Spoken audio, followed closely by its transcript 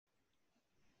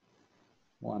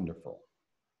Wonderful.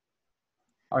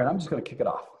 All right, I'm just going to kick it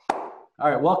off.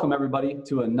 All right, welcome everybody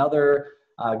to another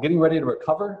Getting Ready to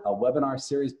Recover, a webinar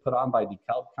series put on by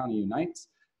DeKalb County Unites.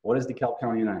 What is DeKalb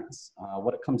County Unites?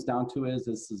 What it comes down to is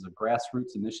this is a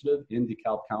grassroots initiative in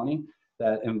DeKalb County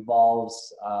that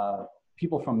involves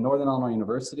people from Northern Illinois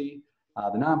University,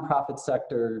 the nonprofit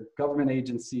sector, government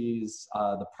agencies,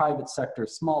 the private sector,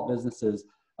 small businesses.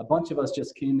 A bunch of us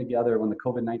just came together when the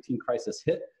COVID-19 crisis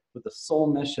hit with the sole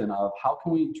mission of how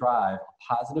can we drive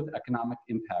a positive economic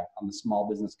impact on the small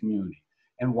business community.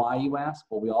 And why, you ask?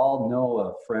 Well, we all know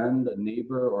a friend, a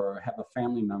neighbor, or have a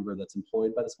family member that's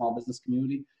employed by the small business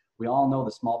community. We all know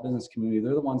the small business community.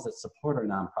 They're the ones that support our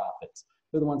nonprofits.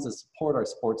 They're the ones that support our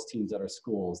sports teams at our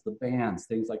schools, the bands,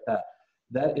 things like that.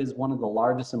 That is one of the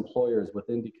largest employers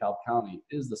within DeKalb County,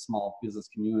 is the small business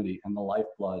community and the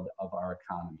lifeblood of our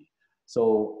economy.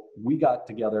 So we got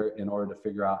together in order to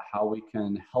figure out how we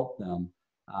can help them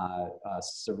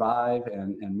survive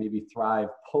and maybe thrive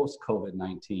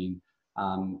post-COVID-19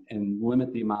 and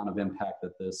limit the amount of impact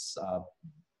that this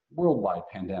worldwide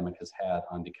pandemic has had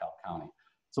on DeKalb County.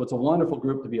 So it's a wonderful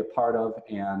group to be a part of,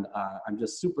 and I'm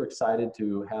just super excited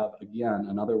to have, again,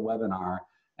 another webinar.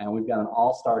 And we've got an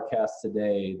all-star cast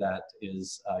today that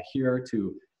is here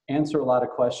to answer a lot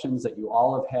of questions that you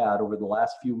all have had over the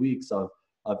last few weeks of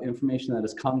information that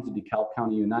has come to DeKalb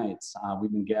County Unites.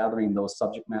 We've been gathering those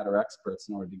subject matter experts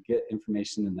in order to get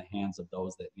information in the hands of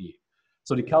those that need.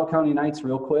 So DeKalb County Unites,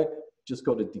 real quick, just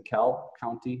go to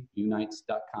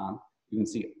DeKalbCountyUnites.com. You can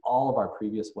see all of our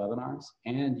previous webinars,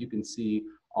 and you can see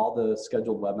all the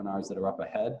scheduled webinars that are up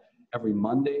ahead. Every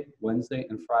Monday, Wednesday,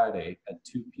 and Friday at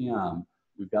 2 p.m.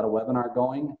 We've got a webinar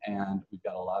going, and we've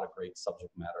got a lot of great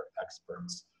subject matter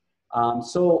experts.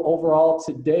 So overall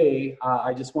today,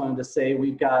 I just wanted to say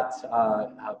we've got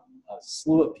a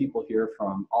slew of people here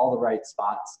from all the right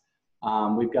spots.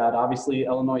 We've got obviously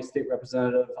Illinois State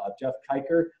Representative Jeff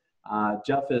Keicher.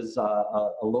 Jeff is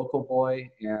a local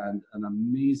boy and an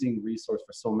amazing resource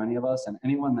for so many of us, and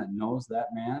anyone that knows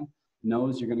that man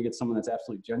knows you're going to get someone that's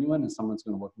absolutely genuine and someone that's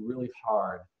going to work really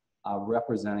hard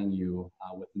representing you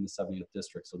within the 70th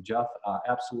District. So Jeff,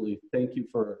 absolutely thank you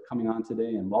for coming on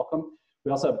today and welcome. We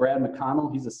also have Brad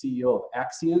McConnell. He's the CEO of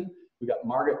Accion. We've got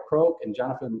Margaret Croke and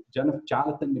Jonathan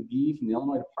McGee from the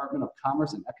Illinois Department of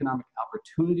Commerce and Economic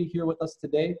Opportunity here with us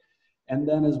today. And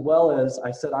then as well as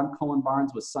I said, I'm Cohen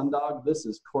Barnes with Sundog. This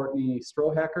is Courtney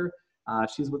Strohacker.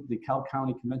 She's with the DeKalb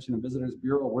County Convention and Visitors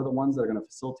Bureau. We're the ones that are going to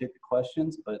facilitate the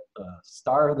questions, but the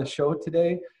star of the show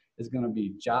today is going to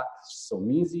be Jock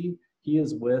Somizi. He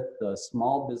is with the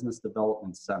Small Business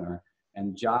Development Center.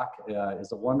 And Jock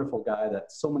is a wonderful guy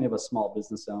that so many of us small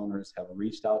business owners have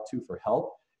reached out to for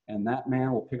help. And that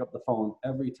man will pick up the phone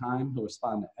every time. He'll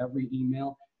respond to every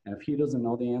email. And if he doesn't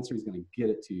know the answer, he's going to get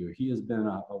it to you. He has been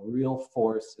a real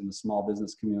force in the small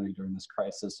business community during this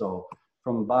crisis. So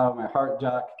from the bottom of my heart,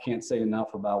 Jock, can't say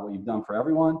enough about what you've done for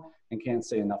everyone and can't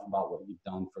say enough about what you've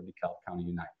done for DeKalb County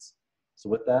Unites. So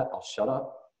with that, I'll shut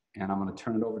up. And I'm going to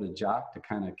turn it over to Jock to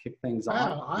kind of kick things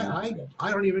off. I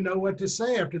don't even know what to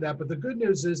say after that. But the good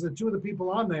news is that two of the people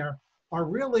on there are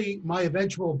really my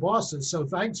eventual bosses. So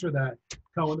thanks for that,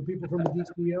 Cohen. The people from the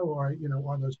DCO are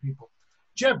those people.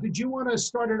 Jeff, did you want to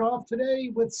start it off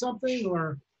today with something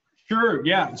or? Sure,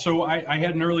 yeah. So I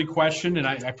had an early question,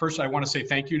 and first I want to say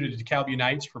thank you to DeKalb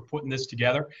Unites for putting this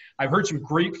together. I've heard some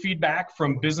great feedback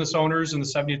from business owners in the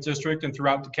 70th District and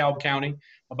throughout DeKalb County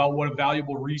about what a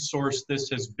valuable resource this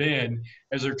has been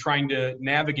as they're trying to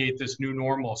navigate this new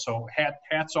normal. So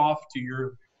hats off to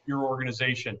your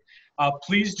organization.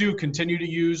 Please do continue to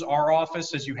use our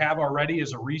office as you have already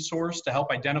as a resource to help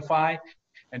identify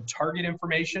and target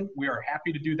information. We are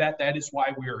happy to do that. That is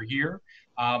why we are here.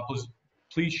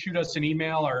 Please shoot us an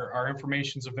email. Our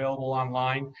information's available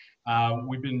online.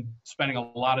 We've been spending a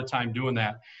lot of time doing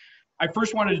that. I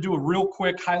first wanted to do a real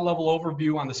quick high-level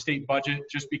overview on the state budget,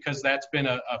 just because that's been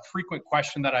a frequent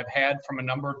question that I've had from a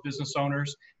number of business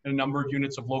owners and a number of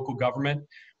units of local government.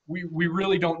 We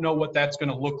really don't know what that's going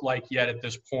to look like yet at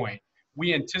this point.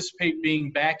 We anticipate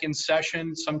being back in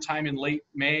session sometime in late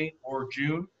May or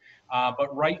June.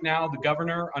 But right now, the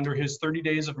governor, under his 30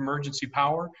 days of emergency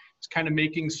power, is kind of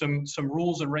making some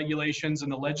rules and regulations,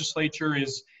 and the legislature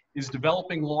is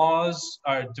developing laws,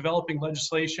 developing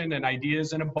legislation and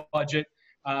ideas in a budget,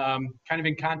 kind of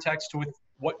in context with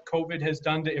what COVID has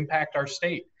done to impact our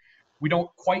state. We don't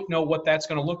quite know what that's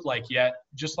going to look like yet,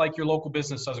 just like your local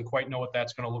business doesn't quite know what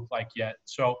that's going to look like yet.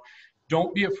 So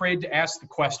don't be afraid to ask the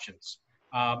questions.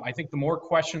 I think the more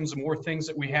questions, the more things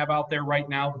that we have out there right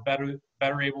now, the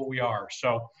better able we are.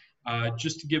 So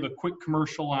just to give a quick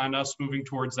commercial on us moving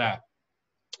towards that.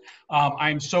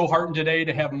 I'm so heartened today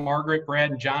to have Margaret,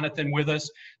 Brad, and Jonathan with us.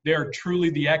 They are truly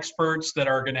the experts that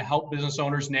are going to help business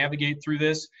owners navigate through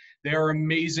this. They are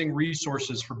amazing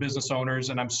resources for business owners,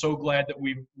 and I'm so glad that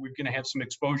we're going to have some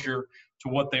exposure to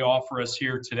what they offer us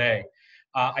here today.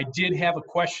 I did have a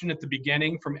question at the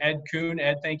beginning from Ed Kuhn.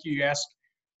 Ed, thank you. You asked,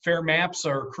 fair maps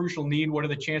are a crucial need. What are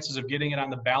the chances of getting it on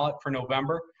the ballot for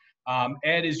November?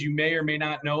 Ed, as you may or may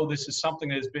not know, this is something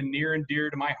that has been near and dear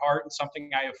to my heart and something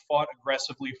I have fought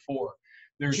aggressively for.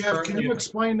 Jeff, can you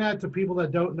explain that to people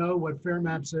that don't know what fair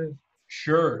maps is?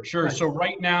 Sure. Right. So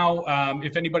right now,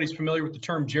 if anybody's familiar with the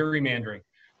term gerrymandering,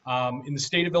 in the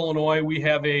state of Illinois, we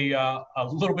have a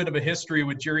little bit of a history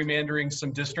with gerrymandering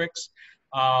some districts.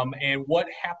 And what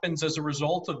happens as a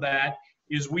result of that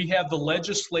is we have the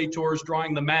legislators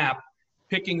drawing the map,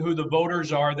 picking who the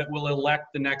voters are that will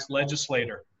elect the next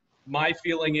legislator. My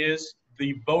feeling is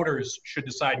the voters should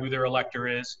decide who their elector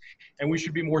is, and we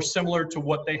should be more similar to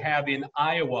what they have in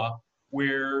Iowa,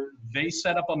 where they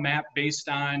set up a map based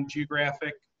on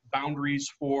geographic boundaries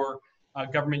for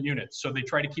government units. So they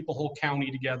try to keep a whole county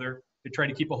together. They try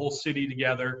to keep a whole city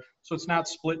together. So it's not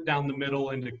split down the middle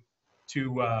into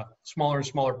smaller and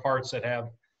smaller parts that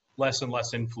have less and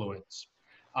less influence.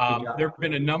 There have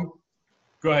been a number.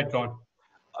 Go ahead, Cohen.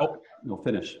 Oh, no,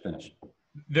 finish.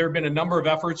 There have been a number of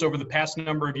efforts over the past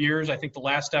number of years. I think the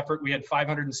last effort, we had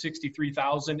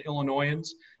 563,000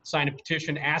 Illinoisans sign a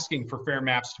petition asking for fair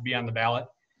maps to be on the ballot.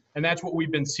 And that's what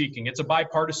we've been seeking. It's a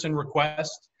bipartisan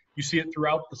request. You see it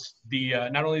throughout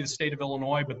not only the state of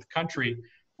Illinois, but the country,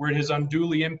 where it has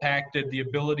unduly impacted the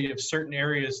ability of certain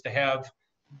areas to have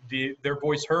their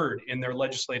voice heard in their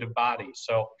legislative body.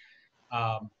 So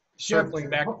circling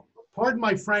back. Pardon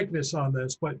my frankness on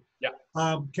this, but yeah.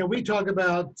 Can we talk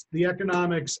about the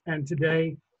economics and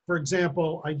today? For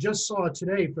example, I just saw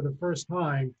today for the first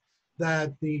time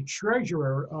that the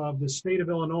treasurer of the state of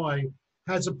Illinois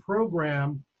has a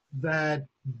program that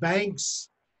banks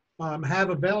have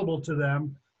available to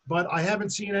them, but I haven't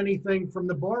seen anything from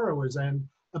the borrower's end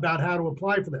about how to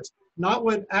apply for this. Not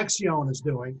what Accion is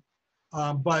doing,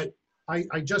 but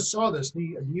I just saw this. Do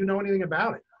you know anything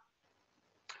about it?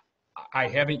 I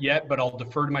haven't yet, but I'll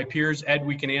defer to my peers. Ed,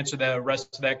 we can answer the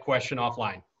rest of that question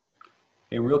offline.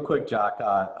 Hey, real quick, Jock,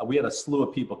 we had a slew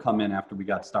of people come in after we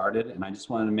got started, and I just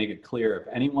wanted to make it clear, if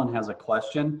anyone has a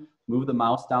question, move the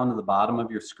mouse down to the bottom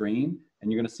of your screen,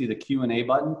 and you're going to see the Q&A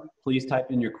button. Please type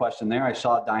in your question there. I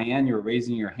saw Diane, you were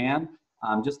raising your hand.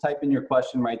 Just type in your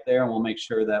question right there, and we'll make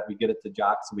sure that we get it to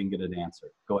Jock so we can get it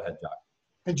answered. Go ahead, Jock.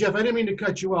 And Jeff, I didn't mean to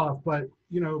cut you off, but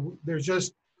there's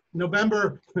just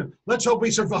November. Let's hope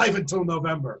we survive until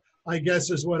November, I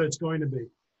guess is what it's going to be.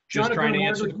 Just Jonathan, trying to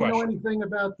answer the question. Do you know anything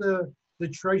about the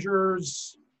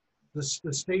treasurers,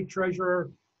 the state treasurer?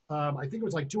 I think it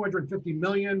was like 250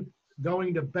 million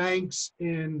going to banks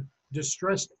in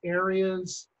distressed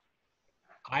areas.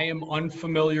 I am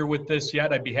unfamiliar with this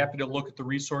yet. I'd be happy to look at the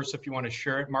resource if you want to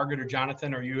share it. Margaret or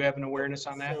Jonathan, are you have an awareness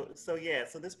on that? So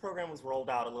this program was rolled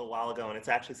out a little while ago, and it's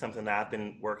actually something that I've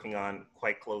been working on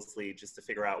quite closely just to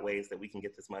figure out ways that we can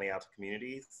get this money out to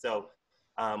communities. So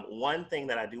one thing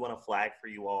that I do want to flag for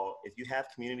you all, if you have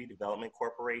community development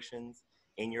corporations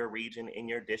in your region, in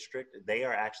your district, they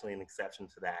are actually an exception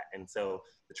to that. And so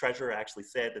the treasurer actually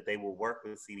said that they will work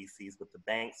with CDCs, but the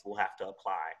banks will have to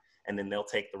apply. And then they'll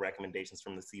take the recommendations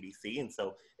from the CDC. And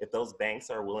so if those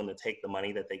banks are willing to take the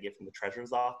money that they get from the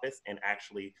treasurer's office and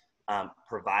actually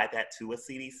provide that to a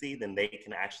CDC, then they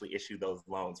can actually issue those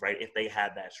loans, right? If they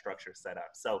had that structure set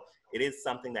up. So it is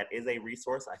something that is a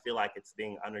resource. I feel like it's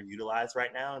being underutilized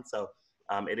right now. And so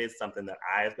it is something that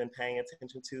I have been paying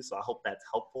attention to. So I hope that's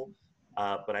helpful.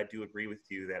 But I do agree with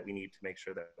you that we need to make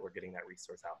sure that we're getting that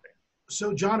resource out there.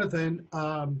 So Jonathan,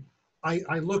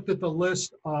 I looked at the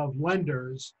list of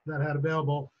lenders that had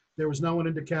available. There was no one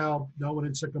in DeKalb, no one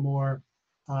in Sycamore.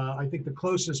 I think the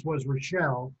closest was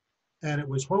Rochelle, and it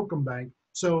was Holcomb Bank.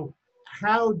 So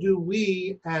how do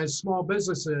we as small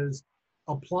businesses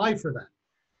apply for that?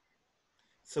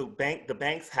 So the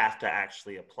banks have to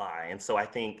actually apply. And so I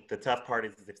think the tough part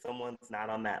is if someone's not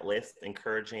on that list,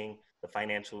 encouraging the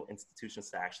financial institutions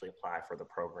to actually apply for the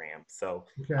program. So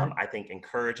okay. I think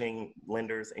encouraging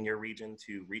lenders in your region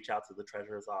to reach out to the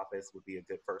treasurer's office would be a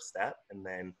good first step. And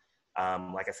then,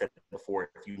 like I said before,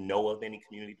 if you know of any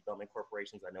community development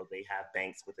corporations, I know they have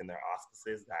banks within their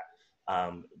auspices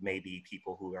that may be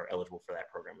people who are eligible for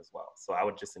that program as well. So I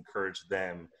would just encourage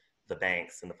them, the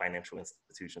banks and the financial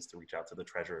institutions, to reach out to the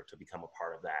treasurer to become a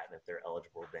part of that. And if they're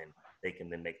eligible, then they can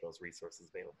then make those resources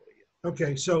available to you.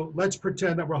 Okay, so let's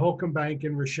pretend that we're Holcomb Bank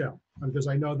in Rochelle, because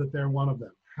I know that they're one of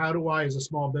them. How do I, as a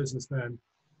small business then,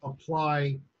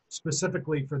 apply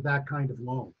specifically for that kind of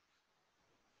loan?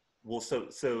 Well,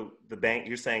 so the bank,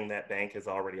 you're saying that bank has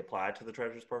already applied to the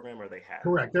Treasurers Program, or they have?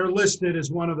 Correct. They're listed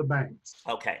as one of the banks.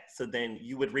 Okay, so then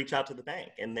you would reach out to the bank,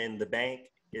 and then the bank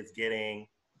is getting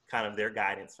kind of their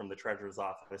guidance from the Treasurer's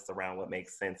office around what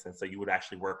makes sense, and so you would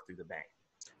actually work through the bank.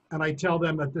 And I tell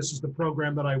them that this is the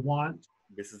program that I want.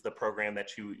 This is the program that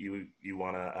you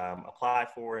want to apply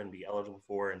for and be eligible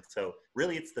for, and so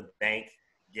really it's the bank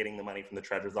getting the money from the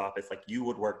Treasurer's office. Like, you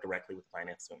would work directly with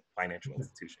financial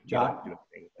institution. John,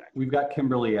 we've got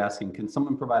Kimberly asking, can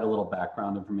someone provide a little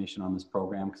background information on this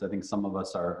program? Because I think some of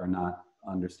us are not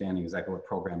understanding exactly what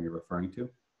program you're referring to.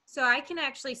 So I can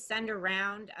actually send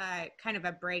around kind of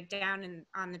a breakdown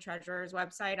on the Treasurer's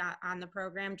website on the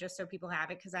program, just so people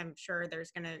have it, because I'm sure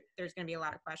there's gonna be a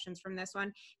lot of questions from this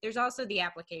one. There's also the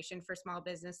application for small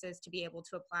businesses to be able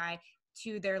to apply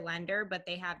to their lender, but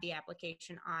they have the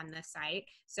application on the site.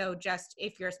 So just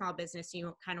if you're a small business,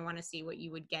 you kind of want to see what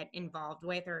you would get involved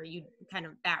with, or you kind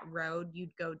of that road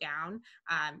you'd go down,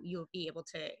 you'll be able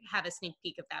to have a sneak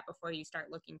peek of that before you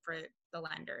start looking for the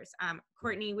lenders.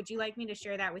 Courtney, would you like me to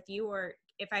share that with you, or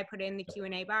if I put it in the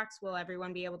Q&A box, will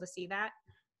everyone be able to see that?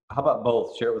 How about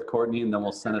both? Share it with Courtney, and then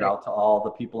we'll send it out to all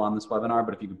the people on this webinar.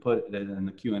 But if you could put it in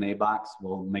the Q&A box,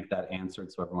 we'll make that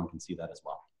answered so everyone can see that as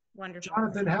well. Wonderful.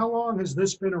 Jonathan, how long has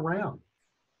this been around?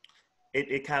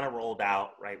 It kind of rolled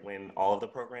out right when all of the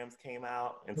programs came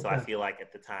out. And so I feel like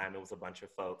at the time, it was a bunch of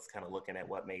folks kind of looking at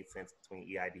what made sense between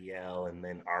EIDL and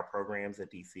then our programs at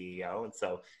DCEO. And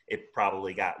so it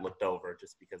probably got looked over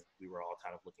just because we were all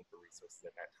kind of looking for resources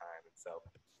at that time. And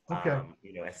so,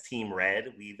 you know, as Team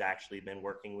Red, we've actually been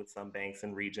working with some banks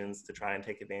and regions to try and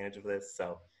take advantage of this.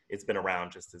 So it's been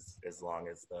around just as long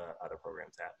as the other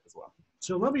programs have as well.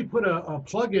 So let me put a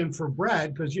plug in for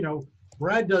Brad, because, you know,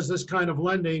 Brad does this kind of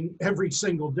lending every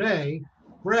single day.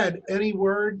 Brad, any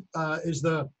word, is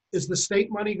the state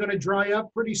money going to dry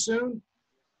up pretty soon?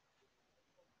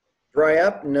 Dry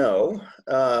up? No.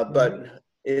 But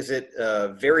is it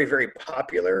very, very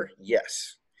popular?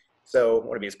 Yes. So I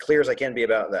want to be as clear as I can be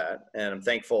about that. And I'm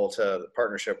thankful to the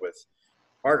partnership with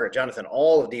Margaret, Jonathan,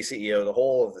 all of DCEO, the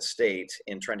whole of the state,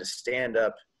 in trying to stand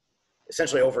up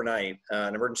essentially overnight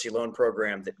an emergency loan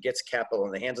program that gets capital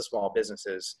in the hands of small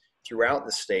businesses throughout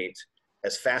the state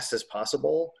as fast as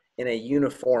possible in a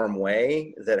uniform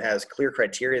way that has clear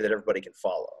criteria that everybody can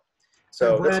follow.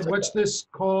 So Brad, what's this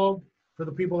called for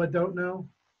the people that don't know?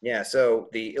 Yeah, so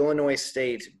the Illinois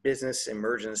State Business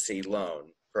Emergency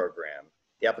Loan Program,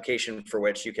 the application for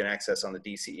which you can access on the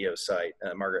DCEO site.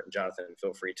 Margaret and Jonathan,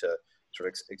 feel free to sort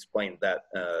of explain that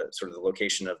sort of the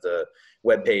location of the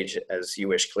webpage as you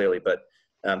wish clearly. But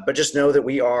just know that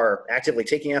we are actively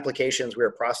taking applications. We are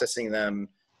processing them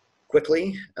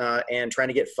quickly and trying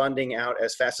to get funding out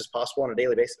as fast as possible on a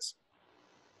daily basis.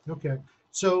 Okay.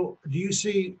 So do you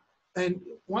see, and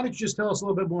why don't you just tell us a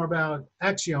little bit more about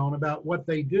Accion, about what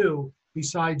they do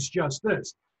besides just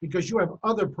this? Because you have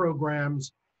other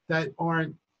programs that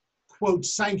aren't, quote,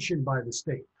 sanctioned by the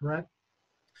state, correct?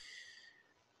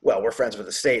 Well, we're friends with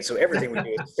the state, so everything we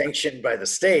do is sanctioned by the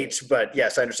state, but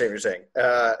yes, I understand what you're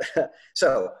saying.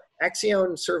 So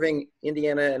Accion serving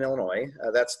Indiana and Illinois,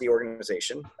 that's the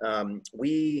organization.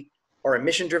 We are a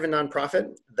mission-driven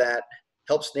nonprofit that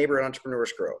helps neighborhood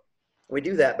entrepreneurs grow. We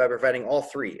do that by providing all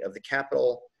three of the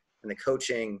capital and the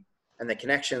coaching and the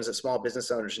connections that small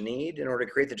business owners need in order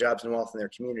to create the jobs and wealth in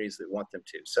their communities that want them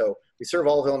to. So we serve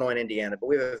all of Illinois and Indiana, but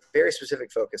we have a very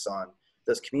specific focus on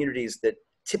those communities that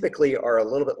typically are a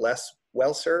little bit less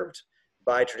well-served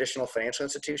by traditional financial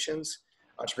institutions,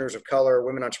 entrepreneurs of color,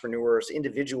 women entrepreneurs,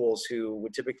 individuals who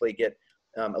would typically get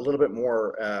a little bit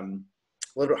more, a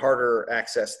little bit harder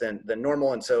access than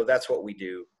normal. And so that's what we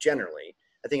do generally.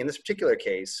 I think in this particular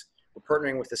case, we're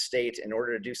partnering with the state in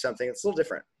order to do something that's a little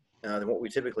different than what we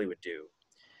typically would do.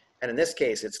 And in this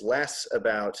case, it's less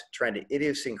about trying to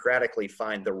idiosyncratically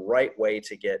find the right way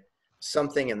to get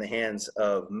something in the hands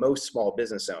of most small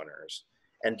business owners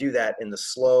and do that in the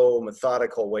slow,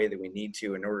 methodical way that we need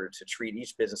to in order to treat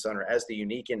each business owner as the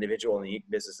unique individual and the unique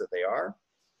business that they are.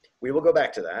 We will go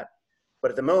back to that. But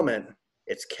at the moment,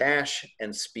 it's cash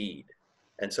and speed.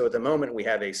 And so at the moment, we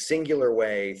have a singular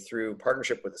way through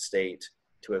partnership with the state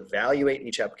to evaluate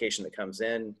each application that comes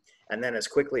in, and then as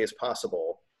quickly as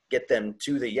possible, get them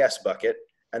to the yes bucket,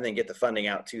 and then get the funding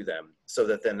out to them so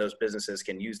that then those businesses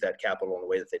can use that capital in the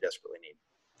way that they desperately need.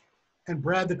 And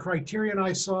Brad, the criterion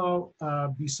I saw,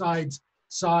 besides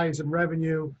size and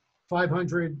revenue,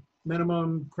 500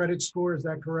 minimum credit score, is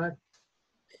that correct?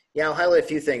 Yeah, I'll highlight a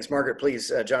few things. Margaret,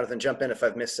 please, Jonathan, jump in if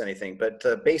I've missed anything. But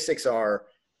the basics are,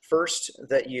 first,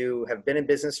 that you have been in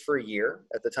business for a year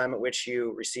at the time at which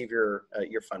you receive your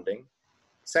funding.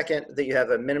 Second, that you have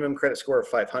a minimum credit score of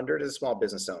 500 as a small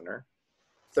business owner.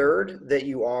 Third, that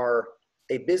you are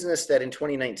a business that in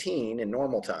 2019, in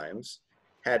normal times,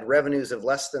 had revenues of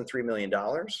less than $3 million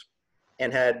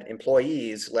and had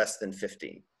employees less than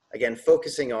 50. Again,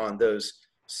 focusing on those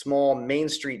small Main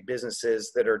Street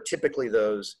businesses that are typically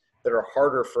those that are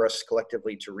harder for us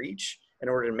collectively to reach in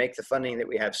order to make the funding that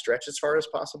we have stretch as far as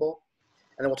possible.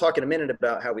 And then we'll talk in a minute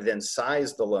about how we then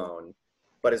size the loan.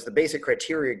 But as the basic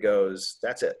criteria goes,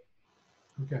 that's it.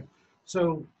 Okay.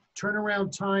 So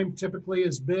turnaround time typically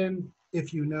has been,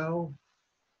 if you know.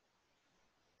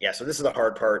 Yeah, so this is the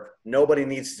hard part. Nobody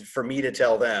needs for me to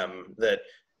tell them that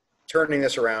turning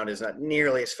this around is not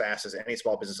nearly as fast as any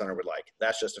small business owner would like.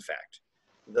 That's just a fact.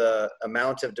 The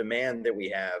amount of demand that we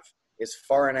have is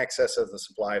far in excess of the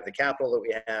supply of the capital that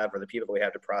we have or the people that we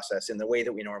have to process in the way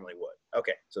that we normally would.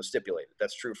 Okay, so stipulated.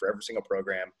 That's true for every single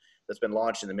program that's been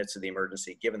launched in the midst of the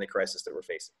emergency, given the crisis that we're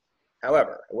facing.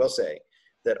 However, I will say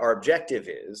that our objective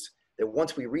is that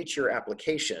once we reach your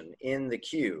application in the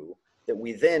queue, that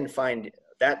we then find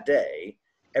that day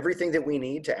everything that we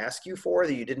need to ask you for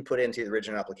that you didn't put into the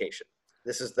original application.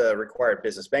 This is the required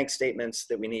business bank statements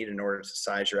that we need in order to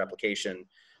size your application,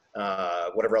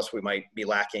 whatever else we might be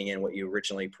lacking in what you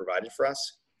originally provided for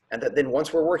us. And that then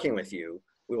once we're working with you,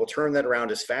 we will turn that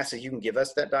around as fast as you can give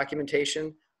us that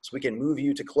documentation so we can move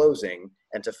you to closing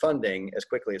and to funding as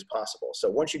quickly as possible. So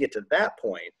once you get to that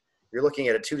point, you're looking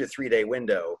at a 2 to 3 day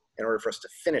window in order for us to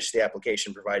finish the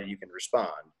application, provided you can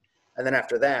respond. And then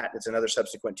after that, it's another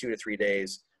subsequent 2 to 3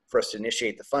 days for us to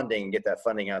initiate the funding and get that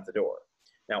funding out the door.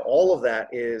 Now, all of that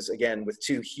is, again, with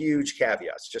 2 huge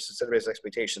caveats, just to set everybody's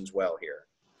expectations well here.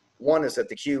 One is that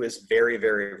the queue is very,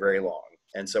 very, very long.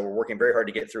 And so we're working very hard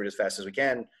to get through it as fast as we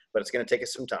can, but it's going to take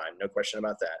us some time, no question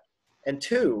about that. And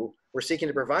 2, we're seeking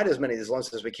to provide as many of these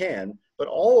loans as we can, but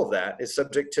all of that is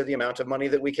subject to the amount of money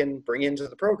that we can bring into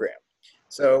the program.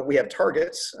 So we have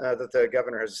targets that the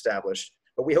governor has established,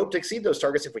 but we hope to exceed those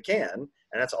targets if we can,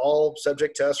 and that's all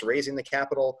subject to us raising the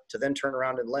capital to then turn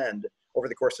around and lend over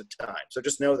the course of time. So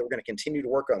just know that we're going to continue to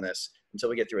work on this until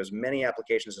we get through as many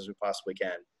applications as we possibly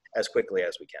can, as quickly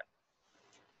as we can.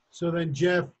 So then,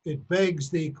 Jeff, it begs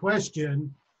the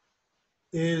question,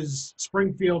 is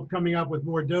Springfield coming up with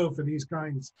more dough for these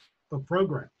kinds of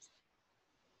programs?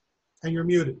 And you're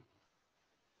muted.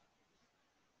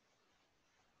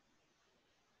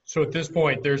 So at this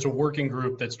point, there's a working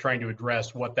group that's trying to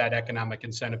address what that economic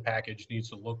incentive package needs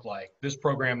to look like. This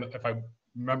program, if I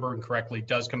remember correctly,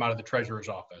 does come out of the treasurer's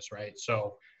office, right?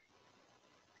 So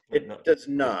it does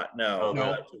not, no.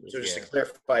 No. So just to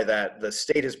clarify that, the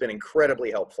state has been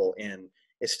incredibly helpful in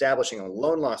establishing a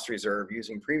loan loss reserve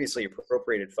using previously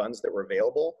appropriated funds that were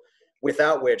available,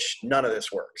 without which none of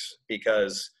this works,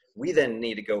 because we then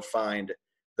need to go find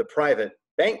the private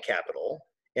bank capital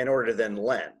in order to then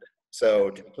lend. So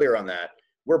to be clear on that,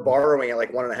 we're borrowing at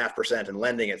like 1.5% and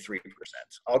lending at 3%.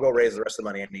 I'll go raise the rest of the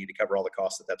money I need to cover all the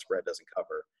costs that that spread doesn't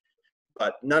cover.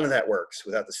 But none of that works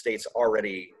without the state's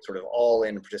already sort of all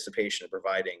in participation in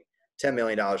providing $10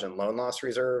 million in loan loss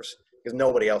reserves, because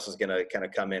nobody else is going to kind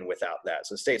of come in without that.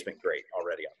 So the state's been great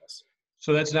already on this.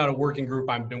 So that's not a working group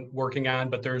I've been working on,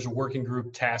 but there's a working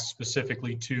group tasked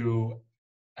specifically to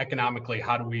economically,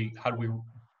 how do we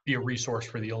be a resource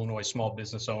for the Illinois small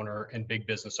business owner and big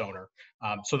business owner.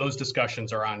 So those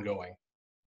discussions are ongoing.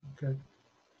 Okay.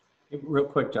 Real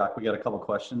quick, Jock, we got a couple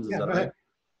questions. Is Yeah, that go right? ahead.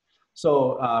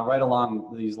 So right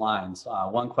along these lines,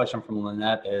 one question from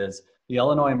Lynette is, the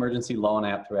Illinois Emergency Loan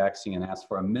App through Accion asks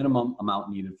for a minimum amount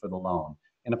needed for the loan.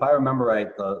 And if I remember right,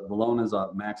 the loan is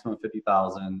a maximum of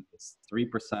 $50,000. It's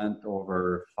 3%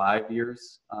 over 5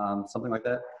 years, something like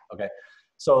that. Okay.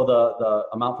 So the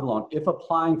amount for the loan, if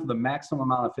applying for the maximum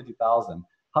amount of $50,000,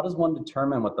 how does one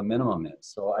determine what the minimum is?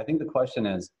 So I think the question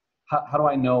is, how do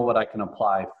I know what I can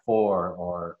apply for,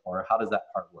 or how does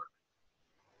that part work?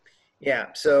 Yeah,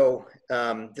 so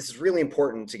this is really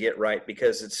important to get right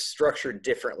because it's structured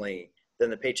differently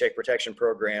than the Paycheck Protection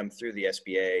Program through the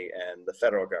SBA and the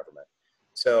federal government.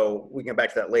 So we can come back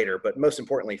to that later, but most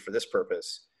importantly for this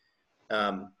purpose,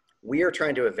 we are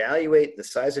trying to evaluate the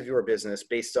size of your business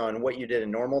based on what you did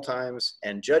in normal times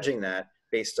and judging that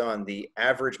based on the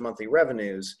average monthly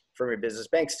revenues from your business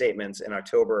bank statements in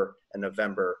October and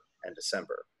November and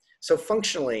December. So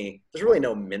functionally, there's really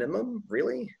no minimum,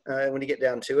 really, when you get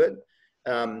down to it.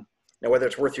 Now, whether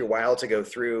it's worth your while to go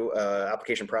through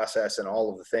application process and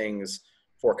all of the things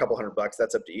for a couple $100,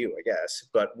 that's up to you, I guess.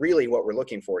 But really what we're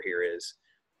looking for here is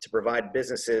to provide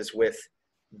businesses with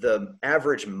the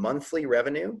average monthly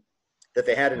revenue that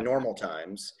they had in normal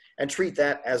times and treat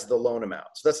that as the loan amount.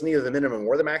 So that's neither the minimum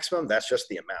or the maximum. That's just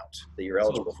the amount that you're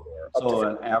eligible for. So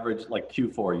an average, like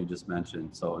Q4 you just mentioned,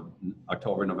 so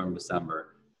October, November,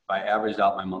 December, if I averaged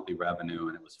out my monthly revenue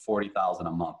and it was 40,000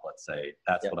 a month, let's say,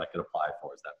 that's what I could apply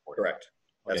for, is that 40? Correct.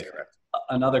 That's correct.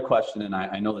 Another question, and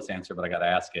I know this answer, but I got to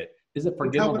ask it. Is it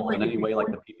forgivable in any way like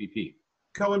the PPP?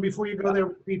 Cohen, before you go there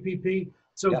with PPP,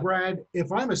 so Brad,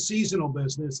 if I'm a seasonal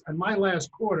business and my last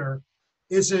quarter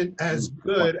isn't as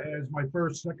good as my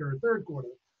first, second, or third quarter,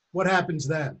 what happens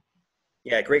then?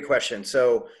 Yeah, great question.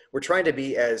 So we're trying to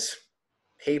be as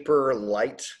paper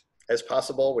light as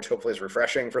possible, which hopefully is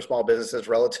refreshing for small businesses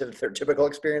relative to their typical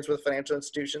experience with financial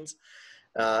institutions.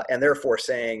 And therefore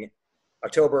saying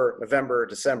October, November,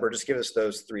 December, just give us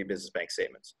those 3 business bank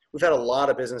statements. We've had a lot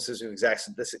of businesses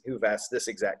who've asked this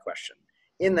exact question.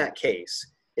 In that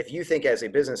case, if you think as a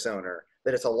business owner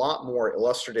that it's a lot more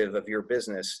illustrative of your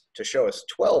business to show us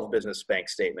 12 business bank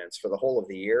statements for the whole of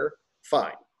the year,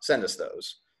 fine, send us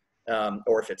those.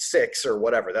 Or if it's 6 or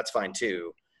whatever, that's fine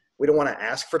too. We don't want to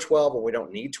ask for 12 or we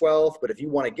don't need 12, but if you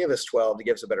want to give us 12 to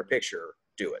give us a better picture,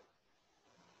 do it.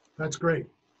 That's great.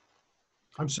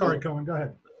 I'm sorry, Cohen, go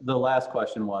ahead. The last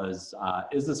question was,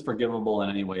 is this forgivable in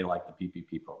any way like the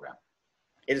PPP program?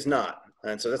 It is not.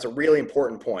 And so that's a really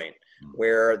important point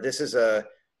where this is a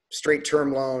straight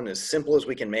term loan, as simple as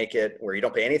we can make it, where you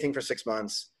don't pay anything for 6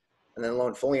 months, and then the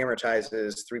loan fully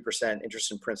amortizes 3%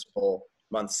 interest and principal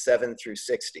months 7 through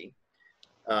 60.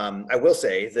 I will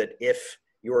say that if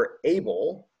you're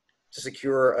able to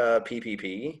secure a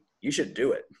PPP, you should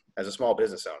do it as a small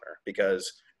business owner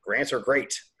because grants are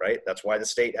great, right? That's why the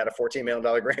state had a $14 million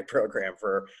grant program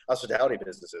for hospitality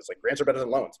businesses. Like grants are better than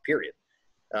loans, period.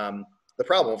 The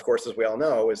problem, of course, as we all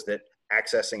know, is that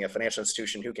accessing a financial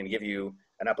institution who can give you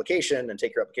an application and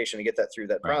take your application and get that through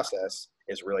that process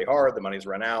is really hard. The money's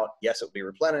run out. Yes, it will be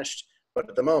replenished. But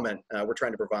at the moment, we're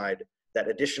trying to provide that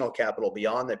additional capital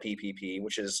beyond the PPP,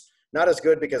 which is not as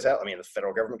good because, I mean, the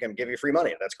federal government can give you free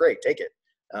money. That's great. Take it.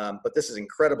 But this is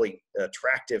incredibly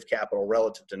attractive capital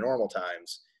relative to normal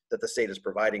times that the state is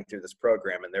providing through this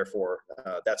program. And therefore,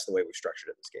 that's the way we've structured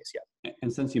it in this case. Yeah.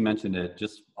 And since you mentioned it,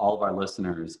 just all of our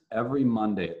listeners, every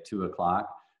Monday at 2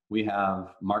 o'clock, we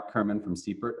have Mark Kerman from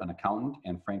Seaport, an accountant,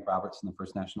 and Frank Robertson, the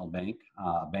First National Bank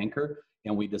banker.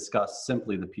 And we discuss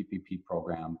simply the PPP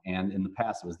program. And in the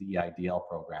past, it was the EIDL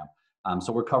program.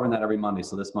 So we're covering that every Monday.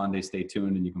 So this Monday, stay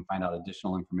tuned and you can find out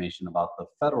additional information about the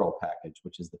federal package,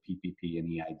 which is the PPP and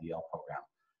EIDL program.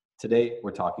 Today,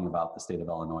 we're talking about the state of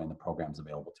Illinois and the programs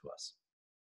available to us.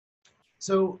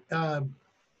 So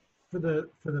for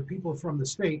the people from the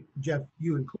state, Jeff,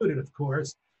 you included, of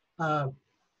course,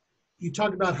 you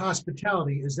talked about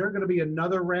hospitality. Is there going to be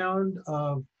another round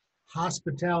of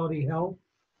hospitality help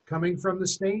coming from the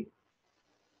state?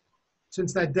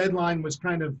 Since that deadline was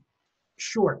kind of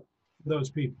short for those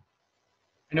people.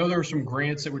 I know there were some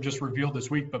grants that were just revealed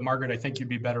this week, but Margaret, I think you'd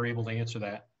be better able to answer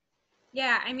that.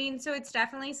 Yeah, I mean, so it's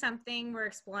definitely something we're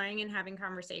exploring and having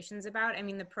conversations about. I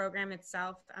mean, the program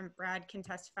itself, Brad can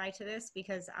testify to this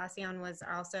because Accion was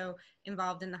also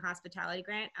involved in the hospitality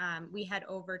grant. We had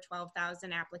over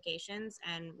 12,000 applications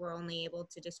and we're only able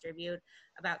to distribute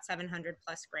about 700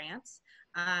 plus grants.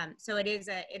 So it is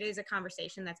a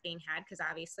conversation that's being had because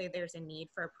obviously there's a need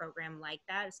for a program like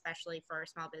that, especially for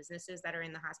small businesses that are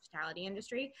in the hospitality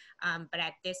industry. But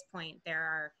at this point,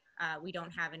 we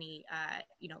don't have any,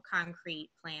 concrete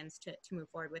plans to move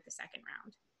forward with the second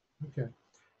round. Okay.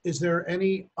 Is there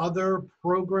any other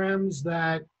programs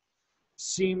that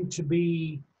seem to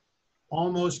be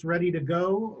almost ready to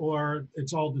go, or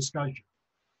it's all discussion?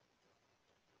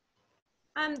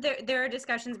 There are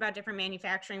discussions about different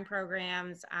manufacturing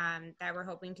programs that we're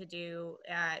hoping to do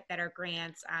that are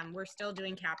grants. We're still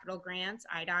doing capital grants.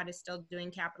 IDOT is still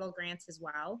doing capital grants as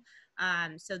well.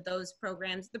 So those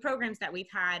programs, the programs that we've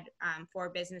had for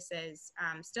businesses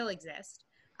still exist.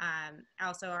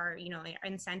 Also our,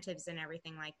 incentives and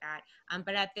everything like that.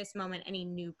 But at this moment, any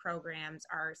new programs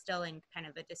are still in kind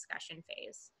of a discussion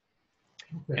phase.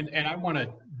 Okay. And I want to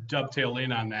dovetail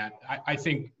in on that. I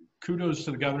think kudos to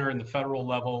the governor and the federal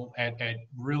level at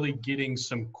really getting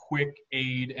some quick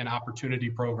aid and opportunity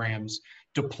programs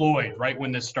deployed right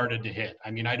when this started to hit. I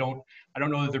mean, I don't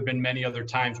know that there have been many other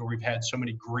times where we've had so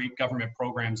many great government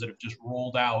programs that have just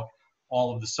rolled out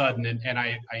all of a sudden. And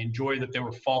I enjoy that they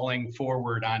were falling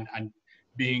forward on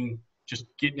being just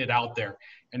getting it out there.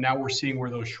 And now we're seeing where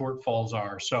those shortfalls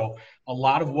are. So a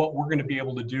lot of what we're going to be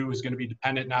able to do is going to be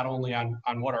dependent not only on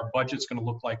what our budget's going to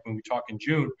look like when we talk in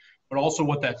June, but also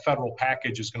what that federal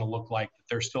package is going to look like that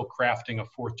they're still crafting a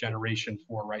fourth generation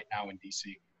for right now in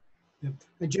DC. Yeah.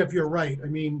 And Jeff, you're right. I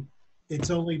mean, it's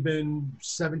only been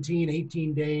 17,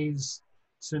 18 days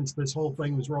since this whole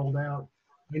thing was rolled out.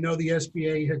 I know the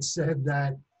SBA had said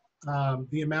that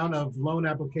the amount of loan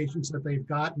applications that they've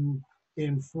gotten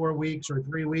in 4 weeks or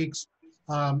 3 weeks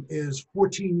is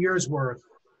 14 years worth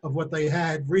of what they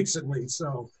had recently.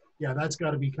 So yeah, that's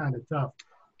got to be kind of tough.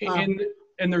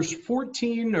 And there's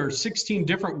 14 or 16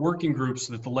 different working groups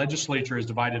that the legislature has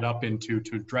divided up into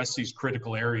to address these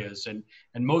critical areas. And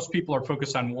most people are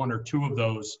focused on 1 or 2 of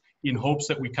those in hopes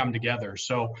that we come together.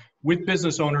 So with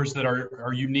business owners that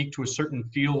are unique to a certain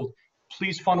field,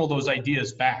 please funnel those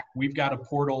ideas back. We've got a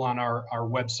portal on our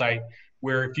website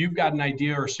where if you've got an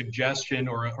idea or suggestion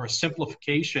or a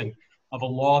simplification of a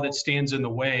law that stands in the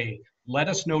way, let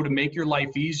us know to make your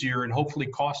life easier and hopefully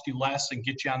cost you less and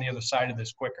get you on the other side of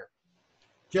this quicker.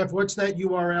 Jeff, what's that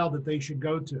URL that they should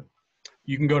go to?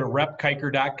 You can go to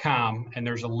repkeicher.com and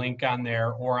there's a link on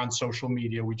there or on social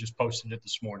media. We just posted it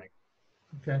this morning.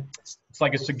 Okay. It's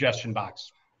like a suggestion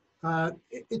box.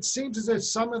 It seems as if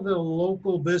some of the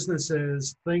local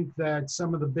businesses think that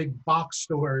some of the big box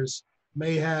stores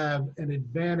may have an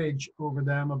advantage over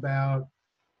them about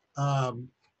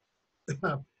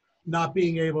not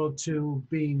being able to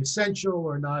being essential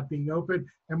or not being open.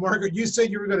 And Margaret, you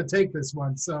said you were going to take this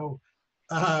one. So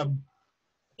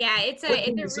yeah, it's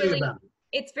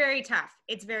very tough.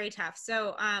 It's very tough.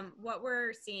 So what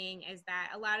we're seeing is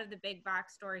that a lot of the big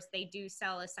box stores, they do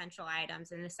sell essential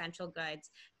items and essential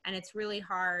goods. And it's really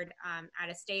hard at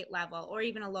a state level or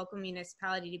even a local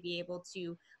municipality to be able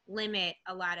to limit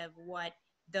a lot of what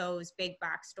those big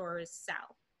box stores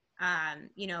sell.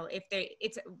 You know,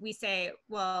 we say,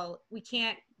 well, we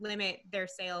can't limit their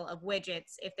sale of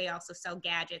widgets if they also sell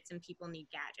gadgets and people need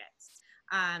gadgets.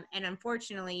 And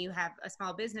unfortunately, you have a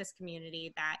small business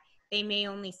community that they may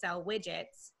only sell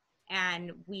widgets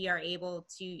and we are able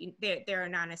to, they're a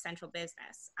non-essential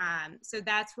business. So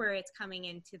that's where it's coming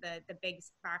into the big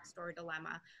box store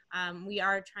dilemma. We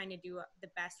are trying to do the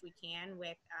best we can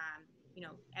with, you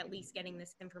know, at least getting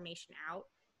this information out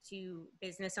to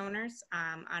business owners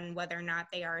on whether or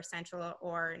not they are essential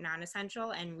or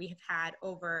non-essential. And we have had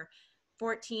over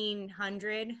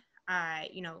 1,400,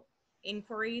 you know,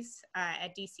 inquiries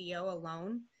at DCO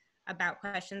alone about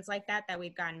questions like that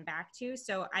we've gotten back to.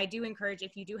 So I do encourage,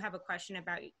 if you do have a question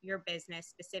about your business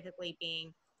specifically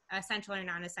being essential or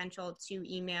non-essential, to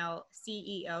email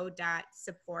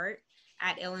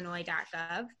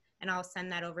ceo.support@illinois.gov, and I'll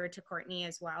send that over to Courtney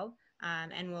as well.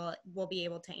 And we'll be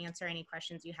able to answer any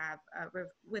questions you have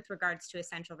with regards to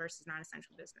essential versus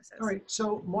non-essential businesses. All right.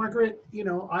 So Margaret, you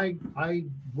know, I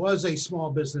was a small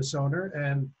business owner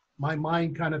and my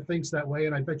mind kind of thinks that way.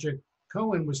 And I bet you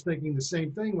Cohen was thinking the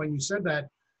same thing when you said that.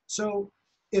 So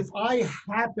if I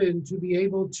happen to be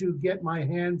able to get my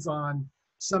hands on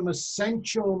some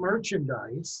essential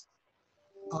merchandise,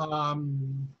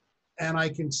 and I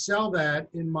can sell that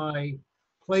in my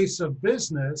place of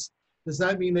business, does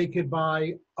that mean they could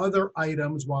buy other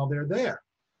items while they're there?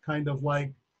 Kind of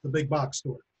like the big box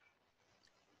store.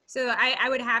 So I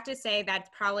would have to say that's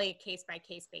probably a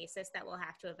case-by-case basis that we'll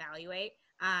have to evaluate.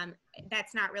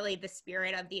 That's not really the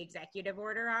spirit of the executive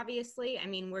order, obviously. I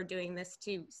mean, we're doing this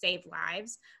to save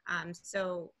lives.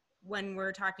 So when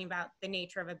we're talking about the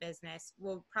nature of a business,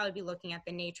 we'll probably be looking at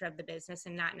the nature of the business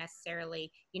and not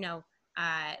necessarily, you know,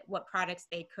 what products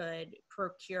they could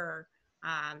procure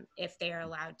if they are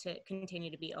allowed to continue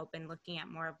to be open, looking at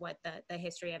more of what the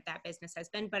history of that business has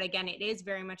been. But again, it is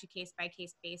very much a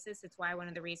case-by-case basis. It's why one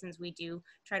of the reasons we do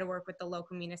try to work with the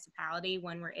local municipality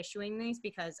when we're issuing these,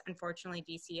 because unfortunately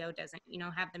DCO doesn't, you know,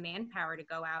 have the manpower to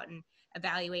go out and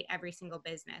evaluate every single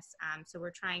business. So we're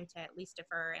trying to at least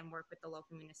defer and work with the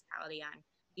local municipality on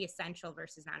the essential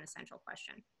versus non-essential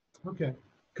question. Okay.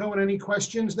 Cohen, any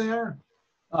questions there?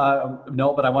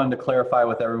 No, but I wanted to clarify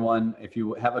with everyone, if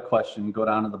you have a question, go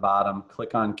down to the bottom,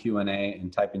 click on Q&A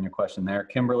and type in your question there.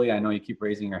 Kimberly, I know you keep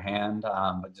raising your hand,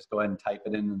 but just go ahead and type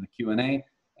it in the Q&A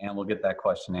and we'll get that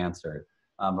question answered.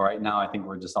 But right now, I think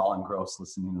we're just all engrossed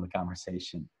listening to the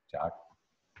conversation. Jack?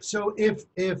 So if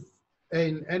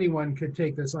and anyone could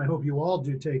take this, and I hope you all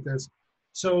do take this.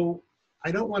 So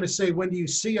I don't want to say, when do you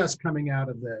see us coming out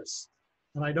of this?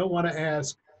 And I don't want to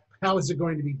ask, how is it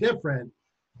going to be different?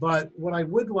 But what I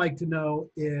would like to know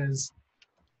is,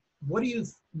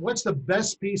 what's the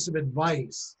best piece of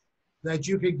advice that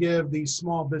you could give these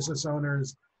small business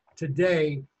owners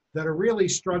today that are really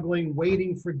struggling,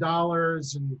 waiting for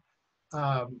dollars, and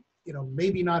you know,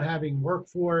 maybe not having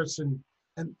workforce and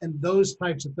those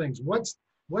types of things? What's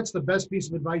the best piece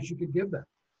of advice you could give them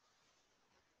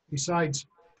besides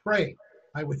pray,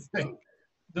 I would think?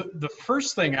 The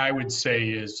first thing I would say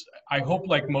is, I hope,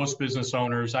 like most business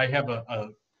owners, I have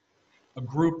a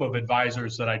group of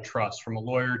advisors that I trust, from a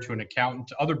lawyer to an accountant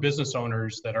to other business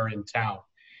owners that are in town.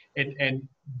 And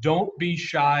don't be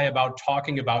shy about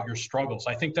talking about your struggles.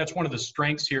 I think that's one of the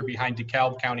strengths here behind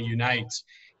DeKalb County Unites,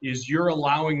 is you're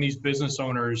allowing these business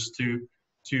owners to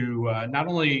not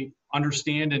only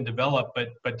understand and develop,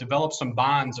 but develop some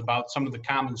bonds about some of the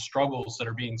common struggles that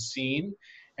are being seen,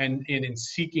 and in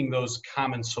seeking those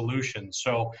common solutions.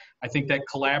 So I think that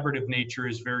collaborative nature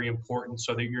is very important,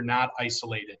 so that you're not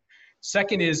isolated.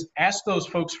 Second is, ask those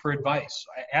folks for advice.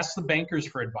 Ask the bankers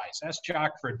for advice. Ask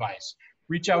Jock for advice.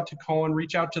 Reach out to Cohen,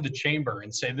 reach out to the chamber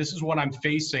and say, this is what I'm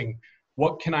facing.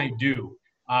 What can I do?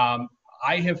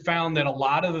 I have found that a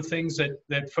lot of the things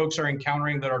that folks are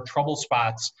encountering that are trouble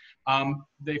spots,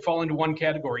 they fall into one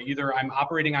category. Either I'm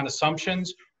operating on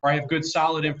assumptions, or I have good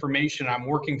solid information. I'm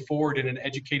working forward in an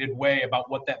educated way about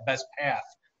what that best path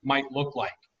might look like.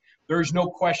 There's no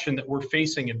question that we're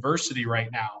facing adversity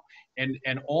right now.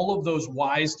 And all of those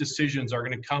wise decisions are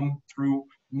going to come through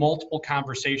multiple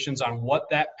conversations on what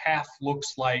that path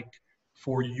looks like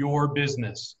for your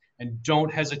business. And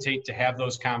don't hesitate to have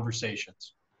those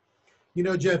conversations. You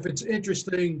know, Jeff, it's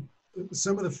interesting,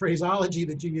 some of the phraseology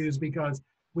that you use, because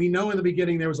we know in the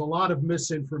beginning there was a lot of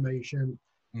misinformation.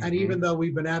 Mm-hmm. And even though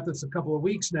we've been at this a couple of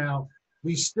weeks now,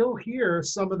 we still hear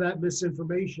some of that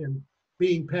misinformation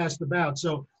being passed about.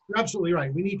 So you're absolutely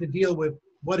right. We need to deal with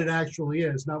what it actually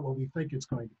is, not what we think it's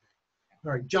going to be.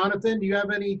 All right, Jonathan, do you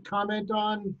have any comment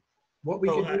on what we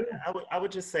can do? I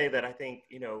would just say that I think,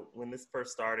 you know, when this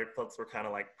first started, folks were kind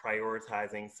of like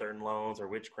prioritizing certain loans or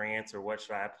which grants or what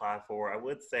should I apply for. I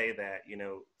would say that, you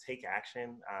know, take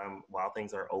action while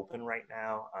things are open right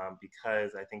now,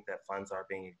 because I think that funds are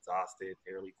being exhausted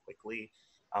fairly quickly.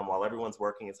 While everyone's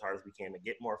working as hard as we can to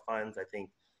get more funds, I think,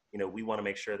 you know, we want to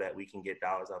make sure that we can get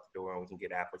dollars out the door and we can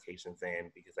get applications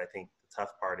in, because I think the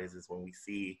tough part is when we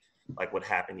see like what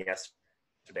happened yesterday,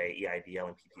 EIDL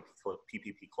and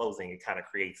PPP closing, it kind of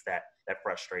creates that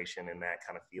frustration and that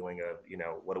kind of feeling of, you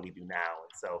know, what do we do now?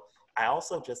 And so I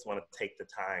also just want to take the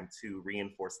time to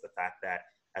reinforce the fact that,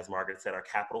 as Margaret said, our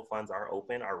capital funds are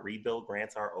open, our rebuild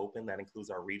grants are open. That includes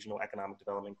our regional economic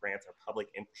development grants, our public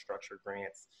infrastructure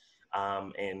grants.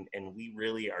 And we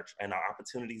really are, and our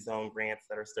opportunity zone grants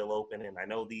that are still open. And I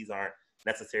know these aren't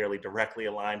necessarily directly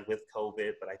aligned with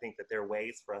COVID, but I think that there are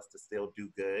ways for us to still do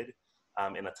good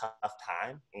in a tough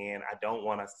time. And I don't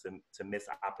want us to miss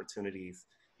opportunities,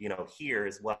 you know, here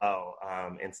as well.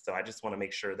 And so I just want to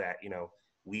make sure that, you know,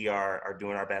 we are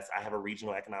doing our best. I have a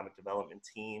regional economic development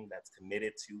team that's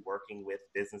committed to working with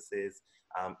businesses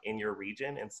in your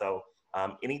region. And so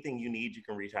anything you need, you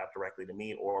can reach out directly to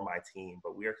me or my team,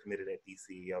 but we are committed at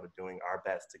DCEO to doing our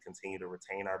best to continue to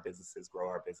retain our businesses, grow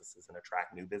our businesses, and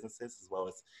attract new businesses, as well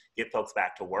as get folks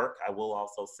back to work. I will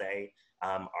also say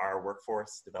our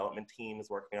workforce development team is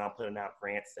working on putting out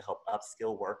grants to help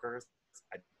upskill workers.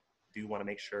 I do want to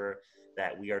make sure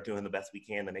that we are doing the best we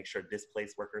can to make sure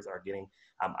displaced workers are getting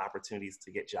opportunities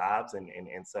to get jobs.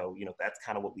 And so, you know, that's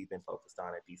kind of what we've been focused on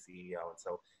at DCEO. And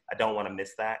so I don't want to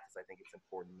miss that, because I think it's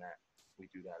important that we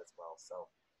do that as well. So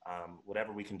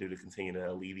whatever we can do to continue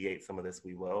to alleviate some of this,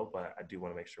 we will, but I do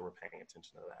want to make sure we're paying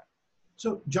attention to that.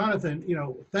 So Jonathan, you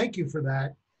know, thank you for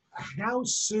that. How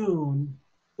soon,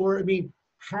 or I mean,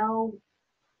 how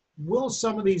will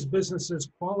some of these businesses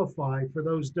qualify for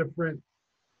those different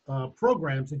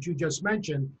programs that you just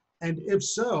mentioned? And if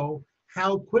so,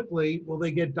 how quickly will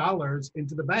they get dollars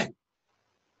into the bank?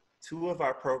 2 of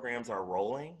our programs are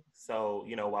rolling. So,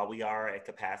 you know, while we are at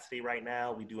capacity right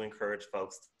now, we do encourage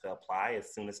folks to apply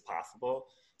as soon as possible,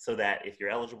 so that if you're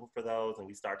eligible for those and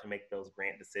we start to make those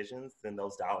grant decisions, then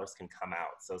those dollars can come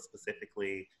out. So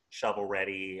specifically shovel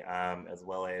ready, as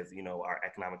well as, you know, our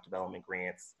economic development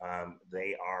grants,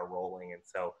 they are rolling. And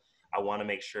so I want to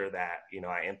make sure that, you know,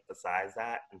 I emphasize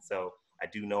that. And so I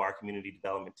do know our community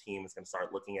development team is going to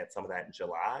start looking at some of that in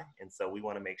July. And so we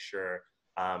want to make sure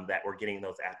that we're getting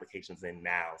those applications in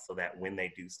now, so that when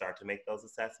they do start to make those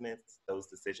assessments, those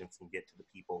decisions can get to the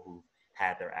people who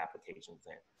had their applications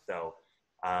in. So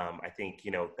I think,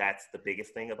 you know, that's the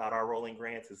biggest thing about our rolling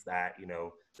grants, is that, you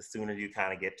know, the sooner you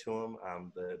kind of get to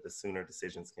them, the sooner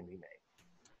decisions can be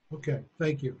made. Okay,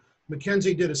 thank you.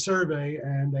 McKinsey did a survey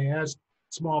and they asked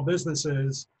small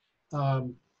businesses,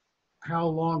 how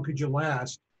long could you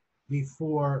last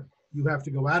before you have to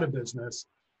go out of business?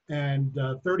 And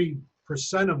 30%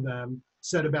 of them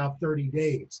said about 30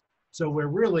 days. So we're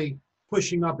really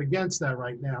pushing up against that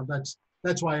right now.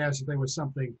 That's why I asked if there was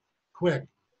something quick.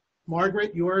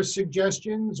 Margaret, your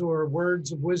suggestions or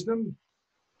words of wisdom?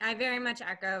 I very much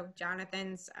echo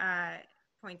Jonathan's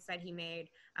points that he made.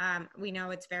 We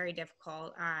know it's very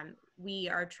difficult. We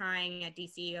are trying at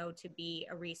DCEO to be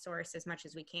a resource as much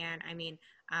as we can. I mean,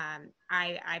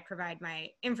 I provide my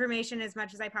information as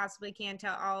much as I possibly can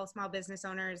to all small business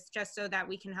owners, just so that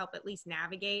we can help at least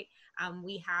navigate.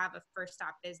 We have a First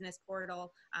Stop Business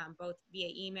portal, both via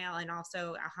email and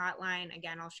also a hotline.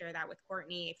 Again, I'll share that with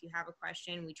Courtney. If you have a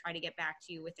question, we try to get back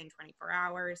to you within 24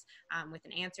 hours with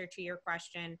an answer to your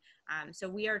question. So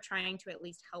we are trying to at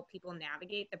least help people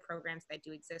navigate the programs that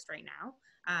do exist right now.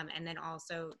 And then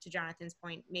also, to Jonathan's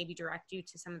point, maybe direct you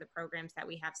to some of the programs that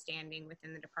we have standing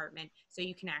within the department so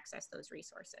you can access those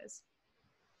resources.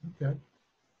 Okay.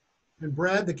 And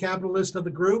Brad, the capitalist of the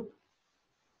group,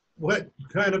 what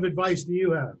kind of advice do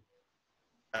you have?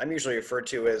 I'm usually referred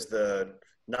to as the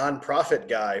nonprofit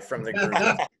guy from the group.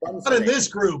 Not in this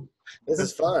group. This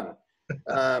is fun.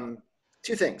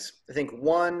 Two things. I think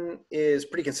one is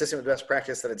pretty consistent with best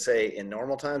practice that I'd say in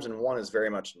normal times, and one is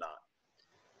very much not.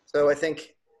 So I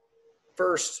think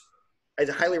first, I'd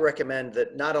highly recommend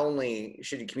that not only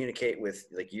should you communicate with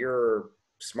like your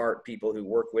smart people who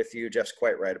work with you, Jeff's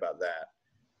quite right about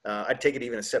that. I'd take it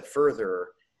even a step further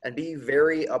and be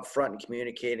very upfront in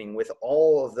communicating with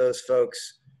all of those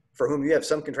folks for whom you have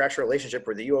some contractual relationship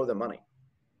where you owe them money.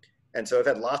 And so I've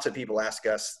had lots of people ask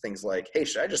us things like, hey,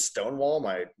 should I just stonewall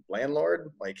my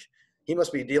landlord? Like, he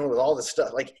must be dealing with all this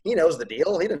stuff. Like, he knows the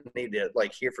deal. He doesn't need to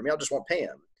like hear from me. I just won't pay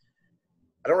him.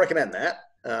 I don't recommend that.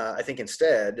 I think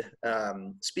instead,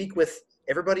 speak with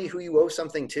everybody who you owe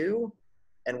something to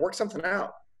and work something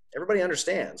out. Everybody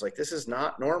understands, like, this is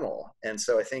not normal. And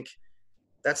so I think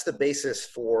that's the basis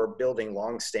for building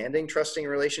long-standing trusting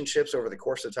relationships over the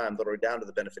course of time that are down to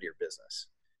the benefit of your business.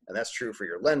 And that's true for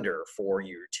your lender, for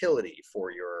your utility,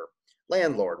 for your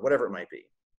landlord, whatever it might be.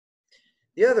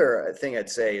 The other thing I'd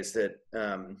say is that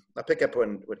I'll pick up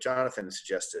on what Jonathan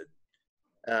suggested.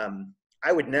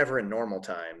 I would never in normal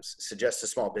times suggest to a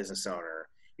small business owner,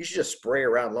 you should just spray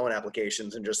around loan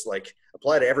applications and just like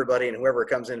apply to everybody, and whoever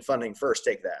comes in funding first,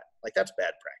 take that. Like, that's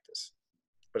bad practice.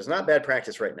 But it's not bad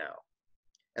practice right now.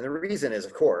 And the reason is,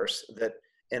 of course, that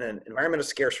in an environment of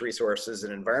scarce resources,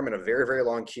 an environment of very, very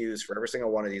long queues for every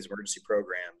single one of these emergency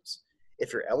programs,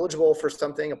 if you're eligible for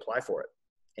something, apply for it.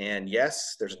 And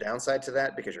yes, there's a downside to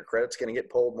that because your credit's going to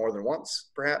get pulled more than once,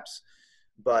 perhaps.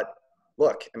 But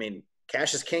look, I mean,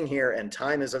 cash is king here and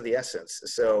time is of the essence.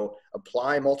 So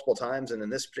apply multiple times. And in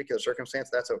this particular circumstance,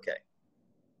 that's okay.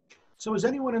 So has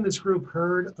anyone in this group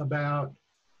heard about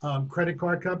credit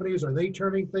card companies? Are they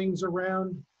turning things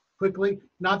around quickly?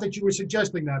 Not that you were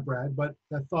suggesting that, Brad, but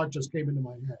that thought just came into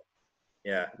my head.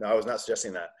 Yeah, no, I was not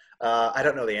suggesting that. I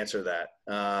don't know the answer to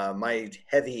that. My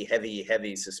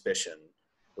heavy suspicion,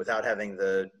 without having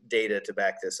the data to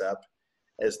back this up,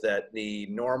 is that the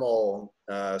normal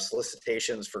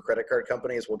solicitations for credit card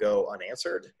companies will go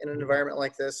unanswered in an environment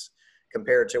like this,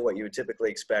 compared to what you would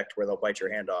typically expect, where they'll bite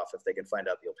your hand off if they can find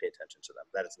out you'll pay attention to them.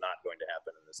 That is not going to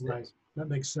happen in this case. Right, that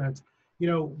makes sense. You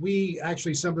know, we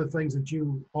actually, some of the things that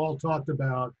you all talked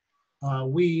about,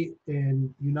 we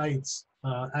in Unites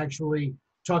actually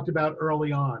talked about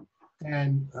early on.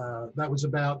 And that was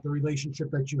about the relationship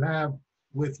that you have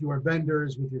with your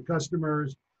vendors, with your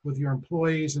customers, with your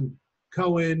employees. And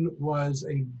Cohen was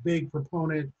a big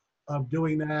proponent of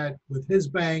doing that with his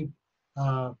bank,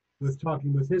 with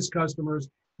talking with his customers.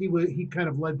 He kind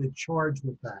of led the charge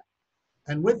with that.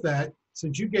 And with that,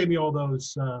 since you gave me all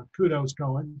those kudos,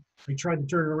 Cohen, I tried to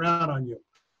turn it around on you.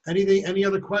 Any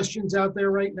other questions out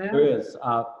there right now? There is.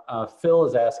 Phil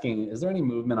is asking, is there any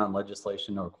movement on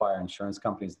legislation to require insurance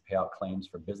companies to pay out claims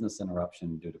for business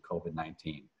interruption due to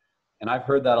COVID-19? And I've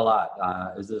heard that a lot.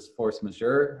 Is this force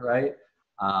majeure, right?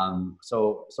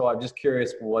 So I'm just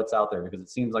curious what's out there, because it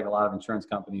seems like a lot of insurance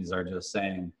companies are just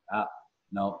saying,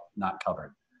 no, not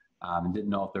covered. And didn't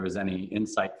know if there was any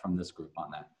insight from this group on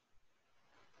that.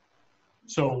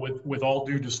 So with all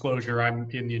due disclosure, I'm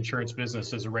in the insurance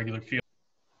business as a regular field.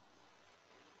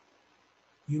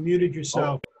 You muted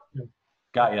yourself. Oh,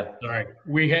 got you. All right.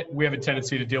 We have a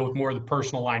tendency to deal with more of the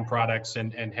personal line products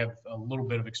and have a little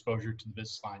bit of exposure to the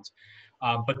business lines.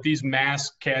 But these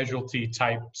mass casualty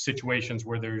type situations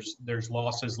where there's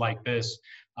losses like this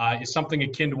is something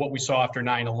akin to what we saw after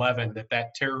 9/11,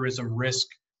 that terrorism risk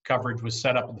coverage was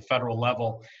set up at the federal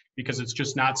level, because it's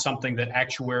just not something that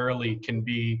actuarially can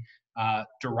be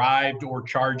derived or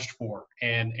charged for.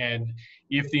 And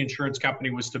if the insurance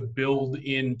company was to build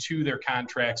into their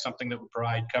contract something that would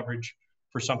provide coverage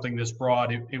for something this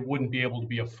broad, it wouldn't be able to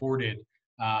be afforded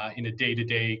in a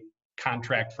day-to-day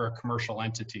contract for a commercial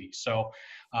entity. So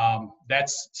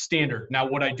that's standard. Now,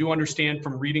 what I do understand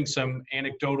from reading some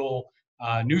anecdotal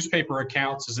newspaper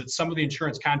accounts is that some of the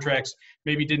insurance contracts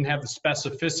maybe didn't have the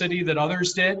specificity that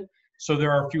others did. So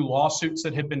there are a few lawsuits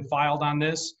that have been filed on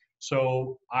this.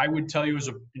 So I would tell you as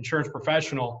an insurance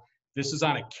professional, this is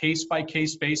on a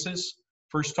case-by-case basis.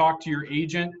 First talk to your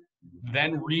agent,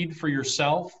 then read for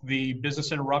yourself the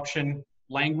business interruption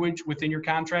language within your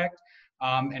contract.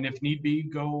 And if need be,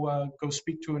 go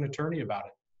speak to an attorney about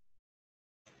it.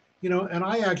 You know, and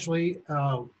I actually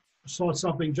saw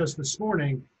something just this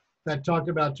morning that talked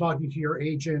about talking to your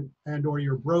agent and or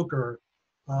your broker,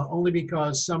 only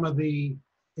because some of the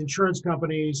insurance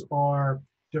companies are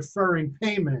deferring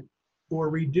payment or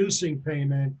reducing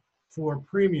payment for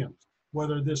premiums,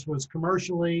 whether this was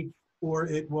commercially or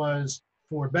it was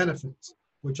for benefits,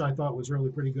 which I thought was really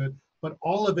pretty good. But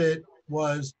all of it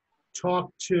was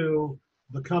talk to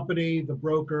the company, the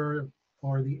broker,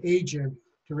 or the agent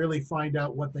to really find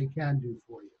out what they can do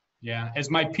for you. Yeah, as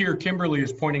my peer Kimberly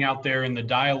is pointing out there in the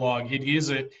dialogue, it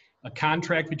is a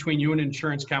contract between you and an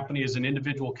insurance company is an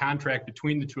individual contract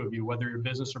between the two of you, whether you're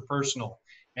business or personal.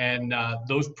 And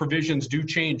those provisions do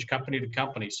change company to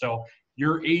company. So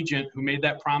your agent who made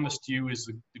that promise to you is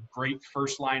the great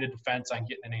first line of defense on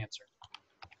getting an answer.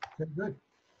 Okay, good.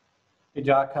 Hey,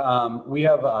 Jock, we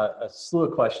have a slew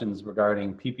of questions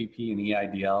regarding PPP and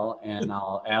EIDL, and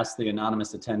I'll ask the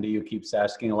anonymous attendee who keeps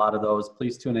asking a lot of those,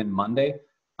 please tune in Monday,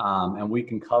 and we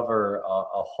can cover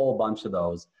a whole bunch of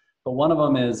those. But one of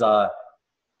them is,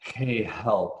 hey,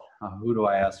 help. Who do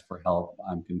I ask for help?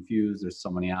 I'm confused. There's so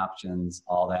many options,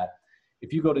 all that.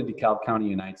 If you go to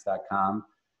DeKalbCountyUnites.com,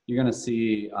 you're going to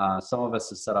see some of us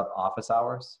have set up office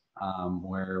hours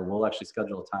where we'll actually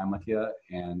schedule a time with you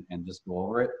and just go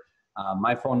over it.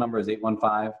 My phone number is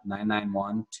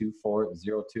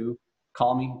 815-991-2402.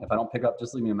 Call me. If I don't pick up,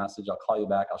 just leave me a message. I'll call you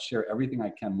back. I'll share everything I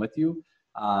can with you.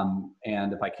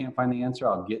 And if I can't find the answer,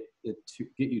 I'll get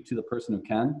you to the person who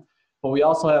can. But we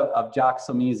also have Jock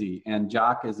Somizi. And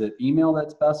Jock, is it email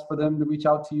that's best for them to reach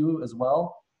out to you as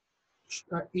well?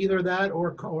 Either that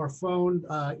or phone,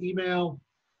 email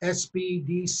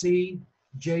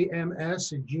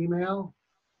sbdcjms@gmail.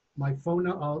 My phone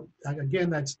number,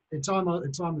 again, it's on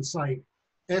the site.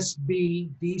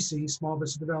 SBDC, Small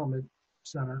Business Development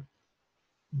Center,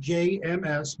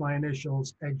 JMS, my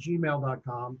initials,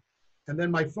 @gmail.com. And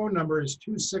then my phone number is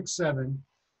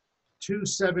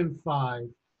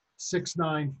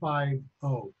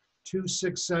 267-275-6950.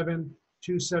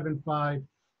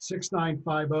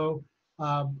 267-275-6950.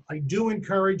 I do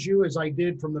encourage you, as I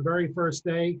did from the very first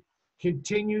day,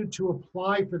 continue to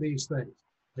apply for these things.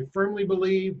 I firmly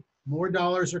believe more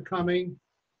dollars are coming,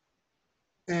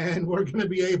 and we're going to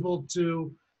be able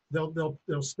to, they'll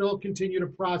still continue to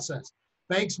process.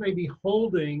 Banks may be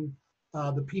holding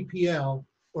the PPL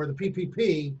or the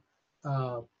PPP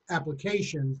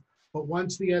applications, but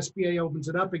once the SBA opens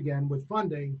it up again with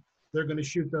funding, they're going to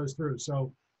shoot those through.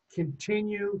 So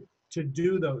continue to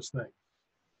do those things.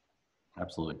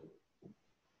 Absolutely.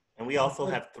 And we also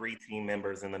have 3 team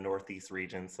members in the Northeast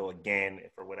region. So again,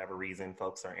 if for whatever reason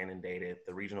folks are inundated,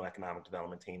 the Regional Economic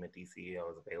Development Team at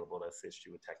DCEO is available to assist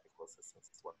you with technical assistance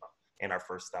as well. And our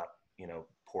first stop,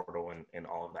 portal and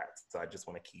all of that. So I just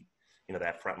want to keep,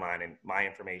 that front line. And my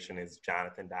information is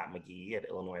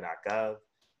jonathan.mcgee@illinois.gov.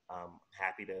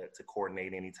 Happy to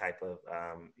coordinate any type of,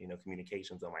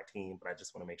 communications on my team, but I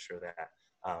just want to make sure that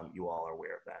you all are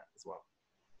aware of that as well.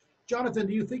 Jonathan,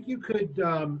 do you think you could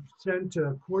send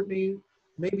to Courtney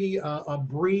maybe a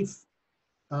brief,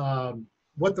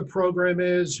 what the program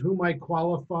is, who might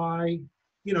qualify,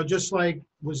 just like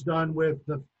was done with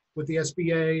the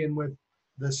SBA and with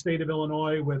the state of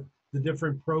Illinois with the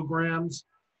different programs,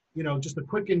 just a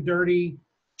quick and dirty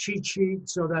cheat sheet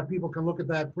so that people can look at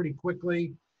that pretty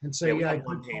quickly and say, we have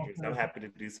one pages. I'm happy to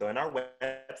do so. And our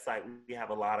website, we have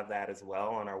a lot of that as well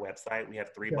on our website. We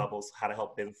have 3 bubbles, how to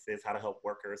help businesses, how to help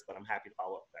workers, but I'm happy to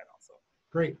follow up with that also.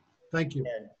 Great. Thank you.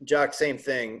 And Jock, same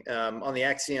thing. On the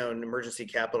Accion Emergency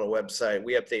Capital website,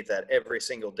 we update that every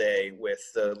single day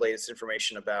with the latest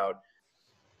information about,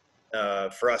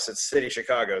 for us, it's City of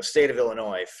Chicago, State of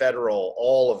Illinois, federal,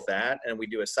 all of that. And we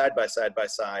do a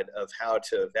side-by-side of how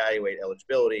to evaluate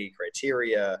eligibility,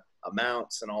 criteria,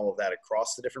 amounts, and all of that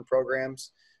across the different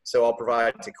programs. So I'll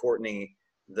provide to Courtney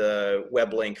the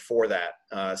web link for that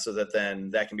so that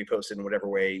then that can be posted in whatever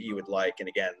way you would like. And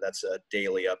again, that's a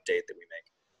daily update that we make.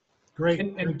 Great.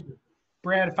 And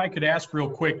Brad, if I could ask real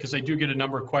quick, because I do get a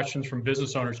number of questions from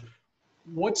business owners.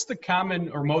 What's the common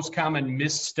or most common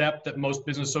misstep that most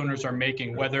business owners are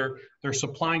making, whether they're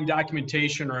supplying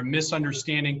documentation or a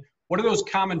misunderstanding? What are those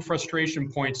common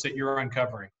frustration points that you're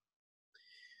uncovering?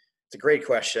 It's a great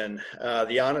question.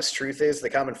 The honest truth is the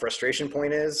common frustration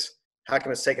point is, how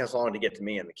come it's taking us long to get to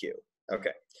me in the queue?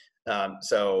 Okay.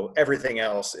 So everything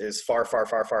else is far, far,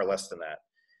 far, far less than that.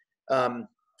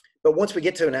 But once we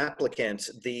get to an applicant,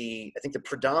 I think the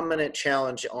predominant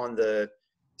challenge on the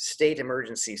state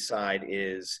emergency side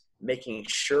is making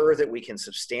sure that we can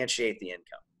substantiate the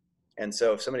income. And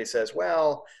so if somebody says,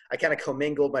 well, I kind of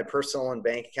commingled my personal and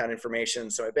bank account information,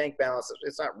 so my bank balance,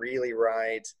 it's not really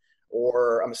right,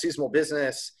 or I'm a seasonal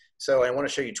business, so I want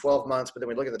to show you 12 months, but then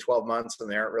we look at the 12 months and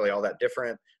they aren't really all that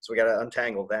different. So we got to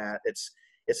untangle that. It's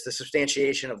the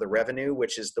substantiation of the revenue,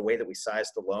 which is the way that we size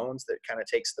the loans, that kind of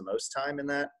takes the most time in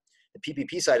that. The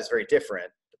PPP side is very different.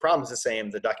 The problem is the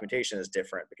same. The documentation is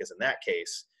different because in that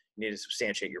case, you need to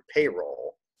substantiate your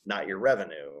payroll, not your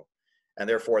revenue. And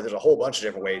therefore, there's a whole bunch of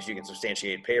different ways you can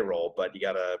substantiate payroll, but you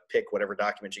got to pick whatever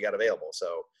document you got available.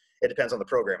 So it depends on the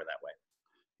program in that way.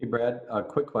 Hey, Brad, a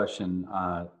quick question.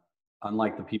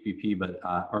 Unlike the PPP, but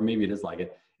or maybe it is like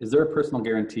it. Is there a personal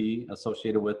guarantee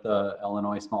associated with the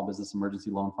Illinois Small Business Emergency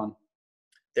Loan Fund?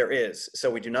 There is. So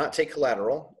we do not take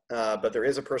collateral, but there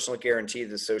is a personal guarantee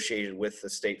that's associated with the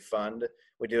state fund.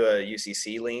 We do a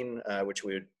UCC lien, which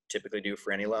we would typically do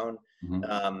for any loan,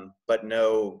 but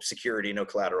no security, no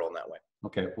collateral in that way.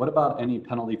 Okay. What about any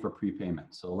penalty for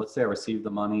prepayment? So let's say I received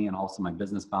the money and also my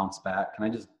business bounced back. Can I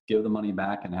just give the money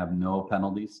back and have no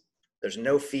penalties? There's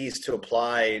no fees to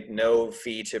apply, no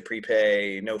fee to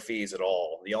prepay, no fees at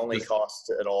all. The only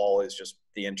cost at all is just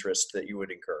the interest that you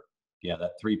would incur. Yeah,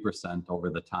 that 3% over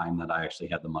the time that I actually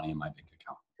had the money in my bank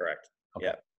account. Correct. Okay.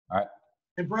 Yeah. All right.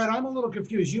 And Brad, I'm a little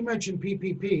confused. You mentioned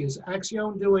PPP. Is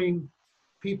Accion doing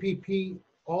PPP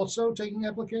also, taking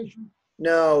application?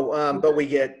 No, but we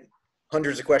get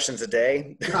hundreds of questions a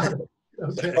day.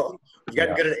 Okay. So you've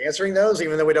gotten good at answering those,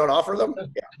 even though we don't offer them.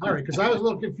 Yeah. All right, because I was a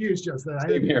little confused just then.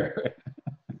 Same here.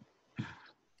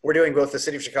 We're doing both the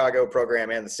City of Chicago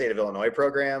program and the State of Illinois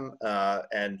program,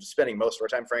 and spending most of our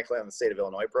time, frankly, on the State of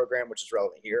Illinois program, which is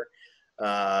relevant here.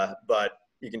 But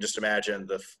you can just imagine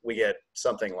we get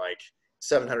something like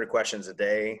 700 questions a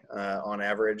day on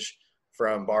average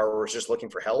from borrowers just looking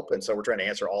for help. And so we're trying to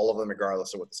answer all of them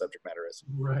regardless of what the subject matter is.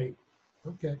 Right.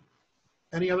 Okay.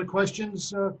 Any other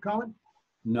questions, Colin?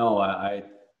 No,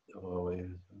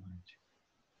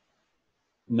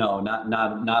 no,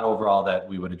 not overall that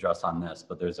we would address on this,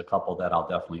 but there's a couple that I'll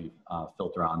definitely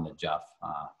filter on to Jeff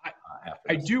after.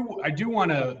 I do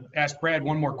want to ask Brad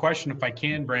one more question if I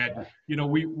can, Brad. You know,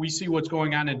 we see what's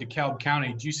going on in DeKalb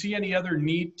County. Do you see any other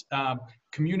neat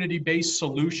community-based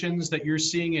solutions that you're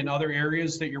seeing in other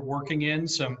areas that you're working in?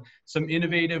 Some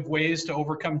innovative ways to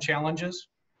overcome challenges?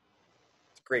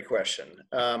 Great question.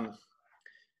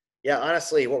 Yeah,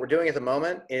 honestly, what we're doing at the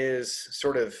moment is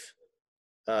sort of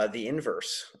the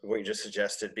inverse of what you just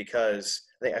suggested, because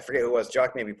I forget who it was,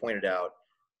 Jock maybe pointed out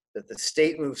that the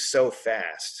state moves so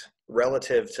fast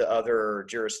relative to other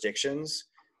jurisdictions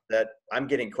that I'm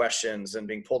getting questions and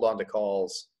being pulled onto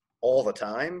calls all the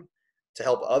time to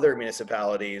help other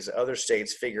municipalities, other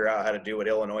states figure out how to do what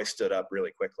Illinois stood up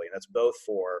really quickly. And that's both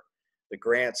for the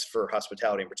grants for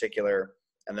hospitality in particular,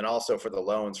 and then also for the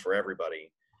loans for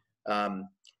everybody.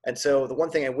 And so the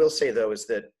one thing I will say though is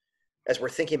that as we're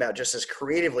thinking about just as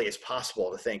creatively as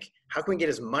possible to think, how can we get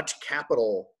as much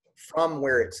capital from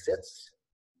where it sits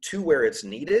to where it's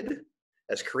needed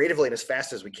as creatively and as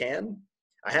fast as we can?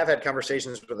 I have had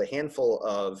conversations with a handful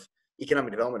of economic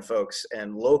development folks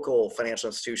and local financial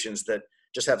institutions that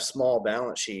just have small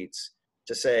balance sheets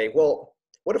to say, well,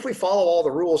 what if we follow all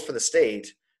the rules for the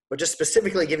state, but just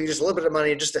specifically give you just a little bit of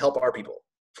money just to help our people?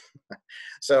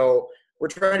 So we're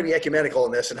trying to be ecumenical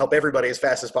in this and help everybody as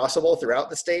fast as possible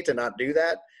throughout the state and not do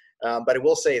that. But I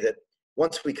will say that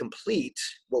once we complete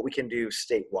what we can do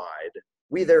statewide,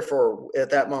 we therefore at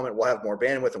that moment will have more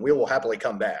bandwidth, and we will happily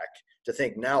come back to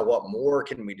think now what more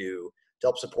can we do to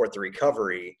help support the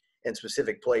recovery in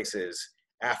specific places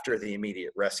after the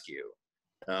immediate rescue.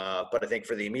 But I think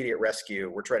for the immediate rescue,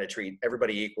 we're trying to treat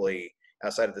everybody equally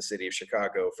outside of the city of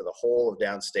Chicago for the whole of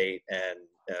downstate and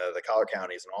the collar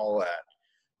counties and all of that,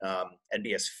 and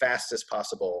be as fast as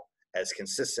possible, as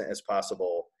consistent as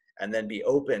possible, and then be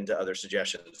open to other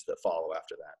suggestions that follow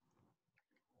after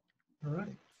that. All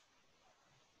right.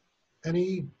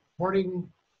 Any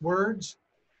parting words?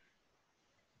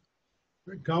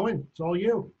 Cohen, it's all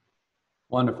you.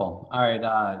 Wonderful. All right.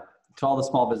 To all the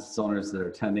small business owners that are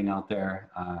attending out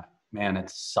there, man, it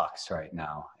sucks right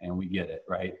now, and we get it,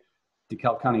 right?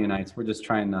 DeKalb County Unites, we're just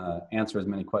trying to answer as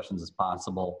many questions as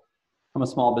possible. I'm a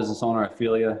small business owner. I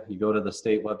feel you. You go to the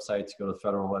state websites, you go to the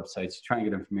federal websites, you try and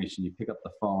get information, you pick up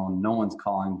the phone, no one's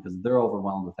calling because they're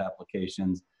overwhelmed with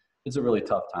applications. It's a really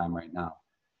tough time right now.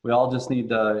 we all just need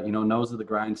to, nose of the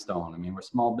grindstone. I mean, we're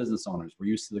small business owners. We're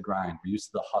used to the grind. We're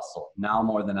used to the hustle. Now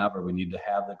more than ever, we need to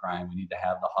have the grind. We need to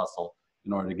have the hustle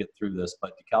in order to get through this.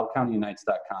 But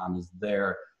DeKalbCountyUnites.com is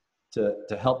there to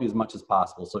help you as much as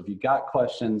possible. So if you've got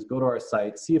questions, go to our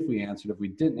site, see if we answered. If we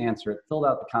didn't answer it, fill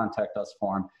out the contact us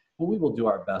form, and we will do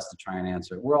our best to try and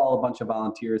answer it. We're all a bunch of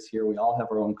volunteers here. We all have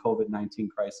our own COVID-19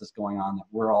 crisis going on that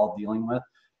we're all dealing with,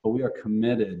 but we are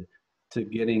committed to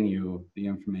getting you the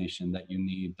information that you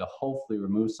need to hopefully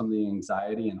remove some of the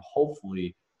anxiety and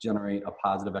hopefully generate a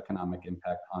positive economic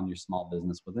impact on your small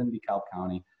business within DeKalb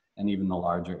County and even the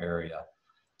larger area.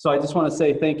 So I just want to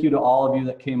say thank you to all of you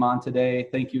that came on today.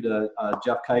 Thank you to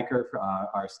Jeff Keicher,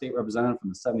 our state representative from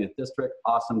the 70th District.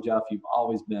 Awesome, Jeff. You've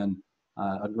always been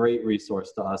a great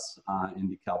resource to us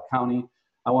in DeKalb County.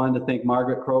 I wanted to thank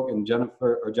Margaret, Croke, and Jonathan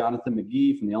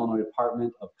McGee from the Illinois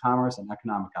Department of Commerce and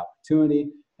Economic Opportunity,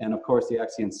 and of course the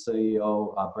Accion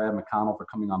CEO Brad McConnell for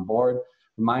coming on board.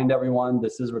 Remind everyone,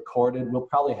 this is recorded. We'll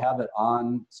probably have it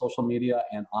on social media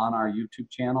and on our YouTube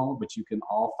channel, which you can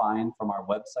all find from our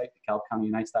website,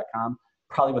 DeKalbCountyUnites.com,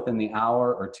 probably within the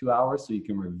hour or 2 hours, so you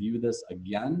can review this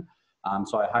again.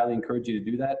 So I highly encourage you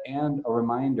to do that. And a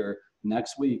reminder,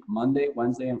 next week, Monday,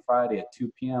 Wednesday, and Friday at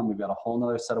 2 p.m., we've got a whole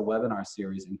nother set of webinar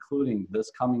series, including this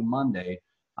coming Monday.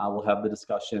 We'll have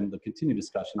the continued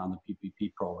discussion on the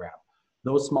PPP program.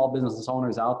 Those small business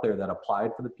owners out there that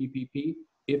applied for the PPP,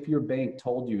 if your bank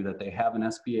told you that they have an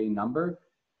SBA number,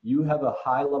 you have a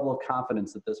high level of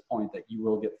confidence at this point that you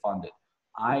will get funded.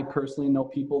 I personally know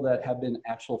people that have been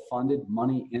actual funded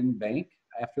money in bank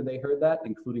after they heard that,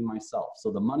 including myself.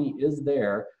 So the money is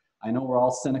there. I know we're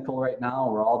all cynical right now.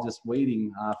 We're all just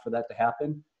waiting for that to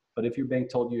happen. But if your bank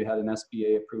told you you had an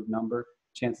SBA approved number,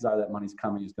 chances are that money's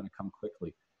coming, is going to come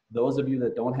quickly. Those of you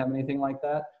that don't have anything like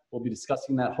that, we'll be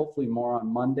discussing that hopefully more on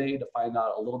Monday to find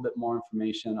out a little bit more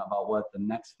information about what the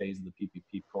next phase of the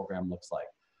PPP program looks like.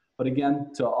 But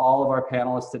again, to all of our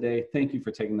panelists today, thank you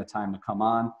for taking the time to come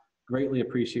on. Greatly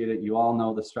appreciate it. You all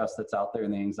know the stress that's out there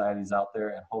and the anxieties out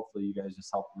there, and hopefully you guys just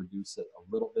help reduce it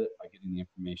a little bit by getting the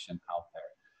information out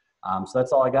there. So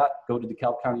that's all I got. Go to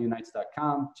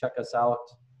DeKalbCountyUnites.com. Check us out.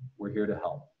 We're here to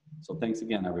help. So thanks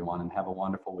again, everyone, and have a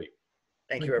wonderful week.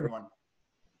 Thank you, everyone.